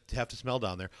 you have to smell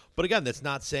down there. But again, that's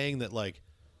not saying that like,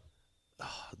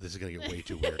 this is gonna get way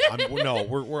too weird. I'm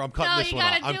cutting this one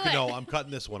off. I'm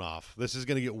cutting this one off. This is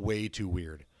gonna get way too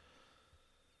weird.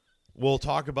 We'll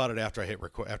talk about it after I hit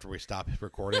after we stop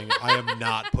recording. I am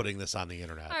not putting this on the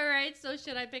internet. All right, so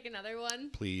should I pick another one?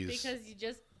 Please. Because you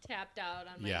just tapped out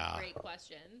on my great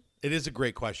question. It is a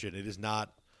great question. It is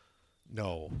not.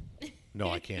 No,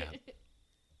 I can't.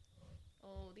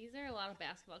 Oh, these are a lot of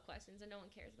basketball questions, and no one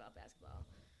cares about basketball.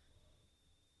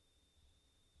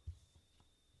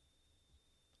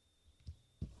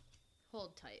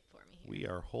 Hold tight for me here. We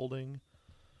are holding.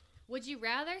 Would you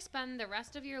rather spend the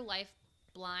rest of your life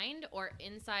blind or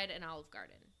inside an Olive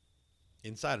Garden?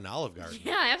 Inside an Olive Garden?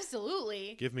 Yeah,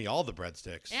 absolutely. Give me all the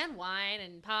breadsticks. And wine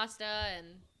and pasta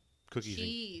and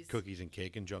cheese. Cookies and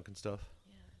cake and junk and stuff.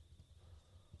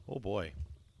 Yeah. Oh, boy.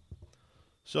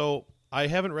 So, I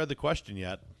haven't read the question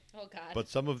yet. Oh, God. But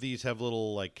some of these have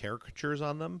little, like, caricatures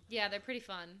on them. Yeah, they're pretty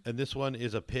fun. And this one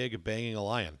is a pig banging a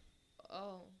lion.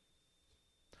 Oh.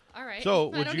 All right.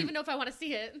 So, I don't even know if I want to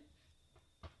see it.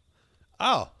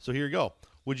 Oh, so here you go.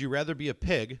 Would you rather be a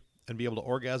pig and be able to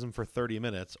orgasm for 30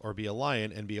 minutes or be a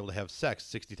lion and be able to have sex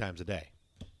 60 times a day?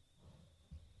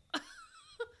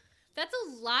 That's a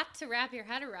lot to wrap your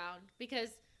head around because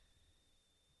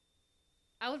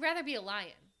I would rather be a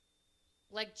lion.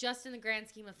 Like, just in the grand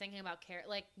scheme of thinking about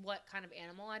like what kind of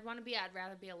animal I'd want to be, I'd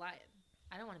rather be a lion.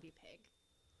 I don't want to be a pig.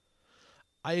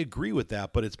 I agree with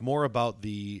that, but it's more about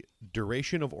the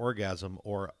duration of orgasm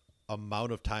or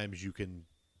amount of times you can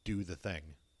do the thing.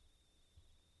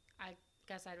 I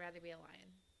guess I'd rather be a lion.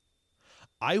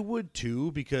 I would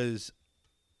too, because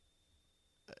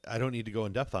I don't need to go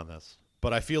in depth on this,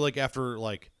 but I feel like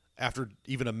after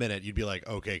even a minute, you'd be like,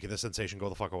 okay, can this sensation go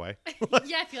the fuck away?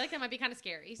 Yeah, I feel like that might be kind of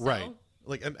scary. So. Right.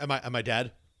 Like, am I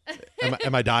dead?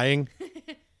 am I dying?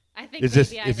 I think is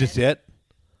this it?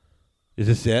 Is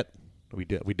this it? We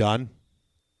done?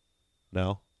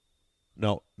 No.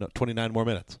 29 more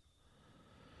minutes.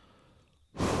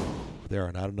 There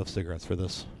are not enough cigarettes for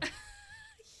this.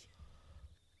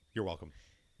 You're welcome.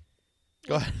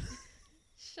 Go ahead.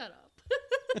 Shut up.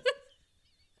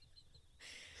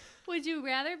 Would you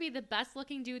rather be the best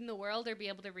looking dude in the world or be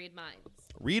able to read minds?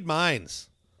 Read minds.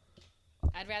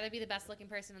 I'd rather be the best looking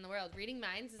person in the world. Reading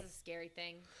minds is a scary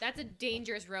thing. That's a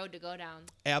dangerous road to go down.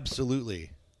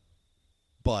 Absolutely.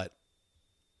 But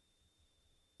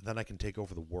then I can take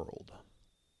over the world.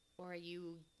 Or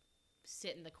you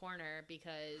sit in the corner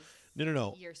because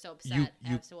no. You're so upset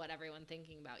as to what everyone's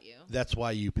thinking about you. That's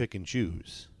why you pick and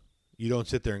choose. You don't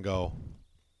sit there and go,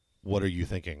 what are you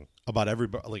thinking about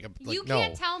everybody? Like you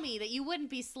can't tell me that you wouldn't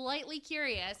be slightly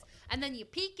curious, and then you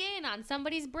peek in on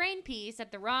somebody's brain piece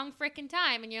at the wrong frickin'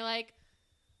 time, and you're like,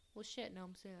 well, shit, no,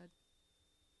 I'm sad.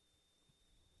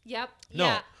 Yep. No.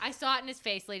 Yeah. I saw it in his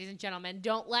face, ladies and gentlemen.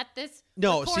 Don't let this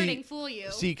No, recording fool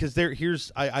you. See, because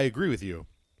I agree with you.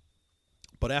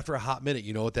 But after a hot minute,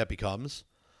 you know what that becomes?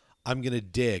 I'm going to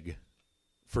dig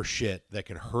for shit that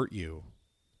can hurt you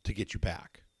to get you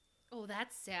back. Oh,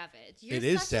 that's savage. You're It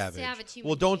is such savage. a savage human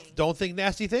Well, being. don't think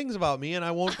nasty things about me, and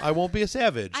I won't be a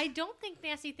savage. I don't think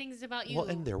nasty things about you. Well,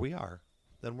 and there we are.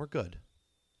 Then we're good.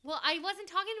 Well, I wasn't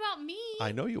talking about me.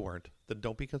 I know you weren't. Then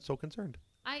don't be so concerned.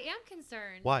 I am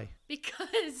concerned. Why?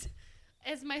 Because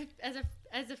as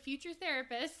a future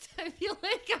therapist, I feel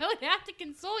like I would have to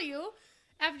console you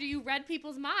after you read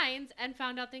people's minds and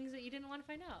found out things that you didn't want to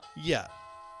find out. Yeah.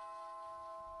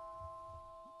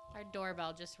 Our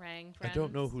doorbell just rang, friends. I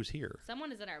don't know who's here.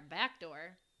 Someone is at our back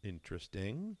door.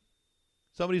 Interesting.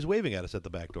 Somebody's waving at us at the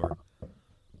back door.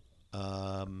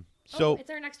 So it's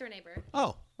our next door neighbor.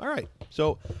 Oh, all right.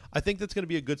 So I think that's going to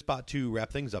be a good spot to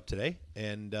wrap things up today.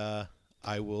 And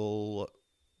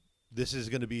this is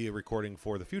going to be a recording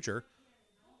for the future.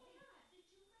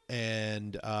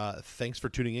 And thanks for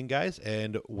tuning in, guys.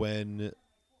 And when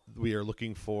we are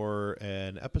looking for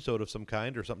an episode of some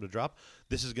kind or something to drop,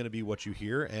 this is going to be what you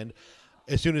hear. And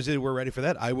as soon as we're ready for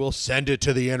that, I will send it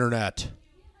to the internet.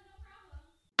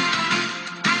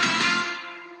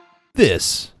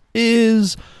 This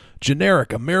is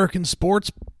Generic American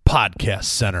Sports Podcast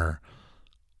Center.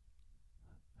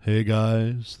 Hey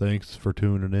guys, thanks for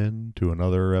tuning in to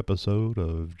another episode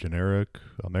of Generic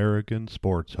American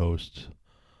Sports Host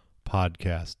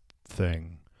podcast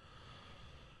thing.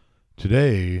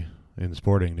 Today, in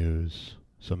sporting news,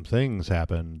 some things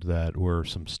happened that were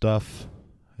some stuff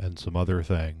and some other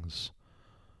things.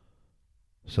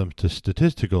 Some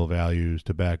statistical values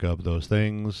to back up those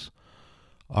things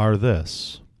are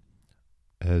this.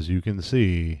 As you can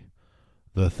see,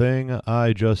 the thing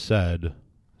I just said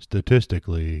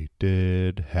statistically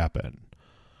did happen.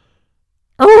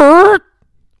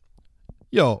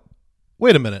 Yo,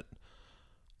 wait a minute.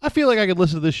 I feel like I could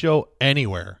listen to this show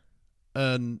anywhere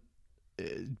and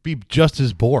be just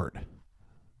as bored.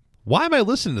 Why am I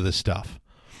listening to this stuff?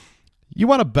 You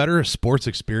want a better sports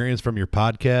experience from your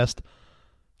podcast?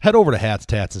 Head over to Hats,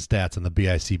 Tats, and Stats on the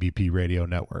BICBP radio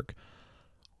network.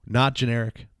 Not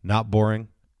generic, not boring,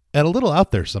 and a little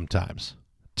out there sometimes.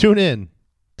 Tune in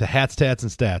to Hats, Tats,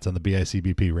 and Stats on the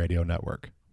BICBP radio network.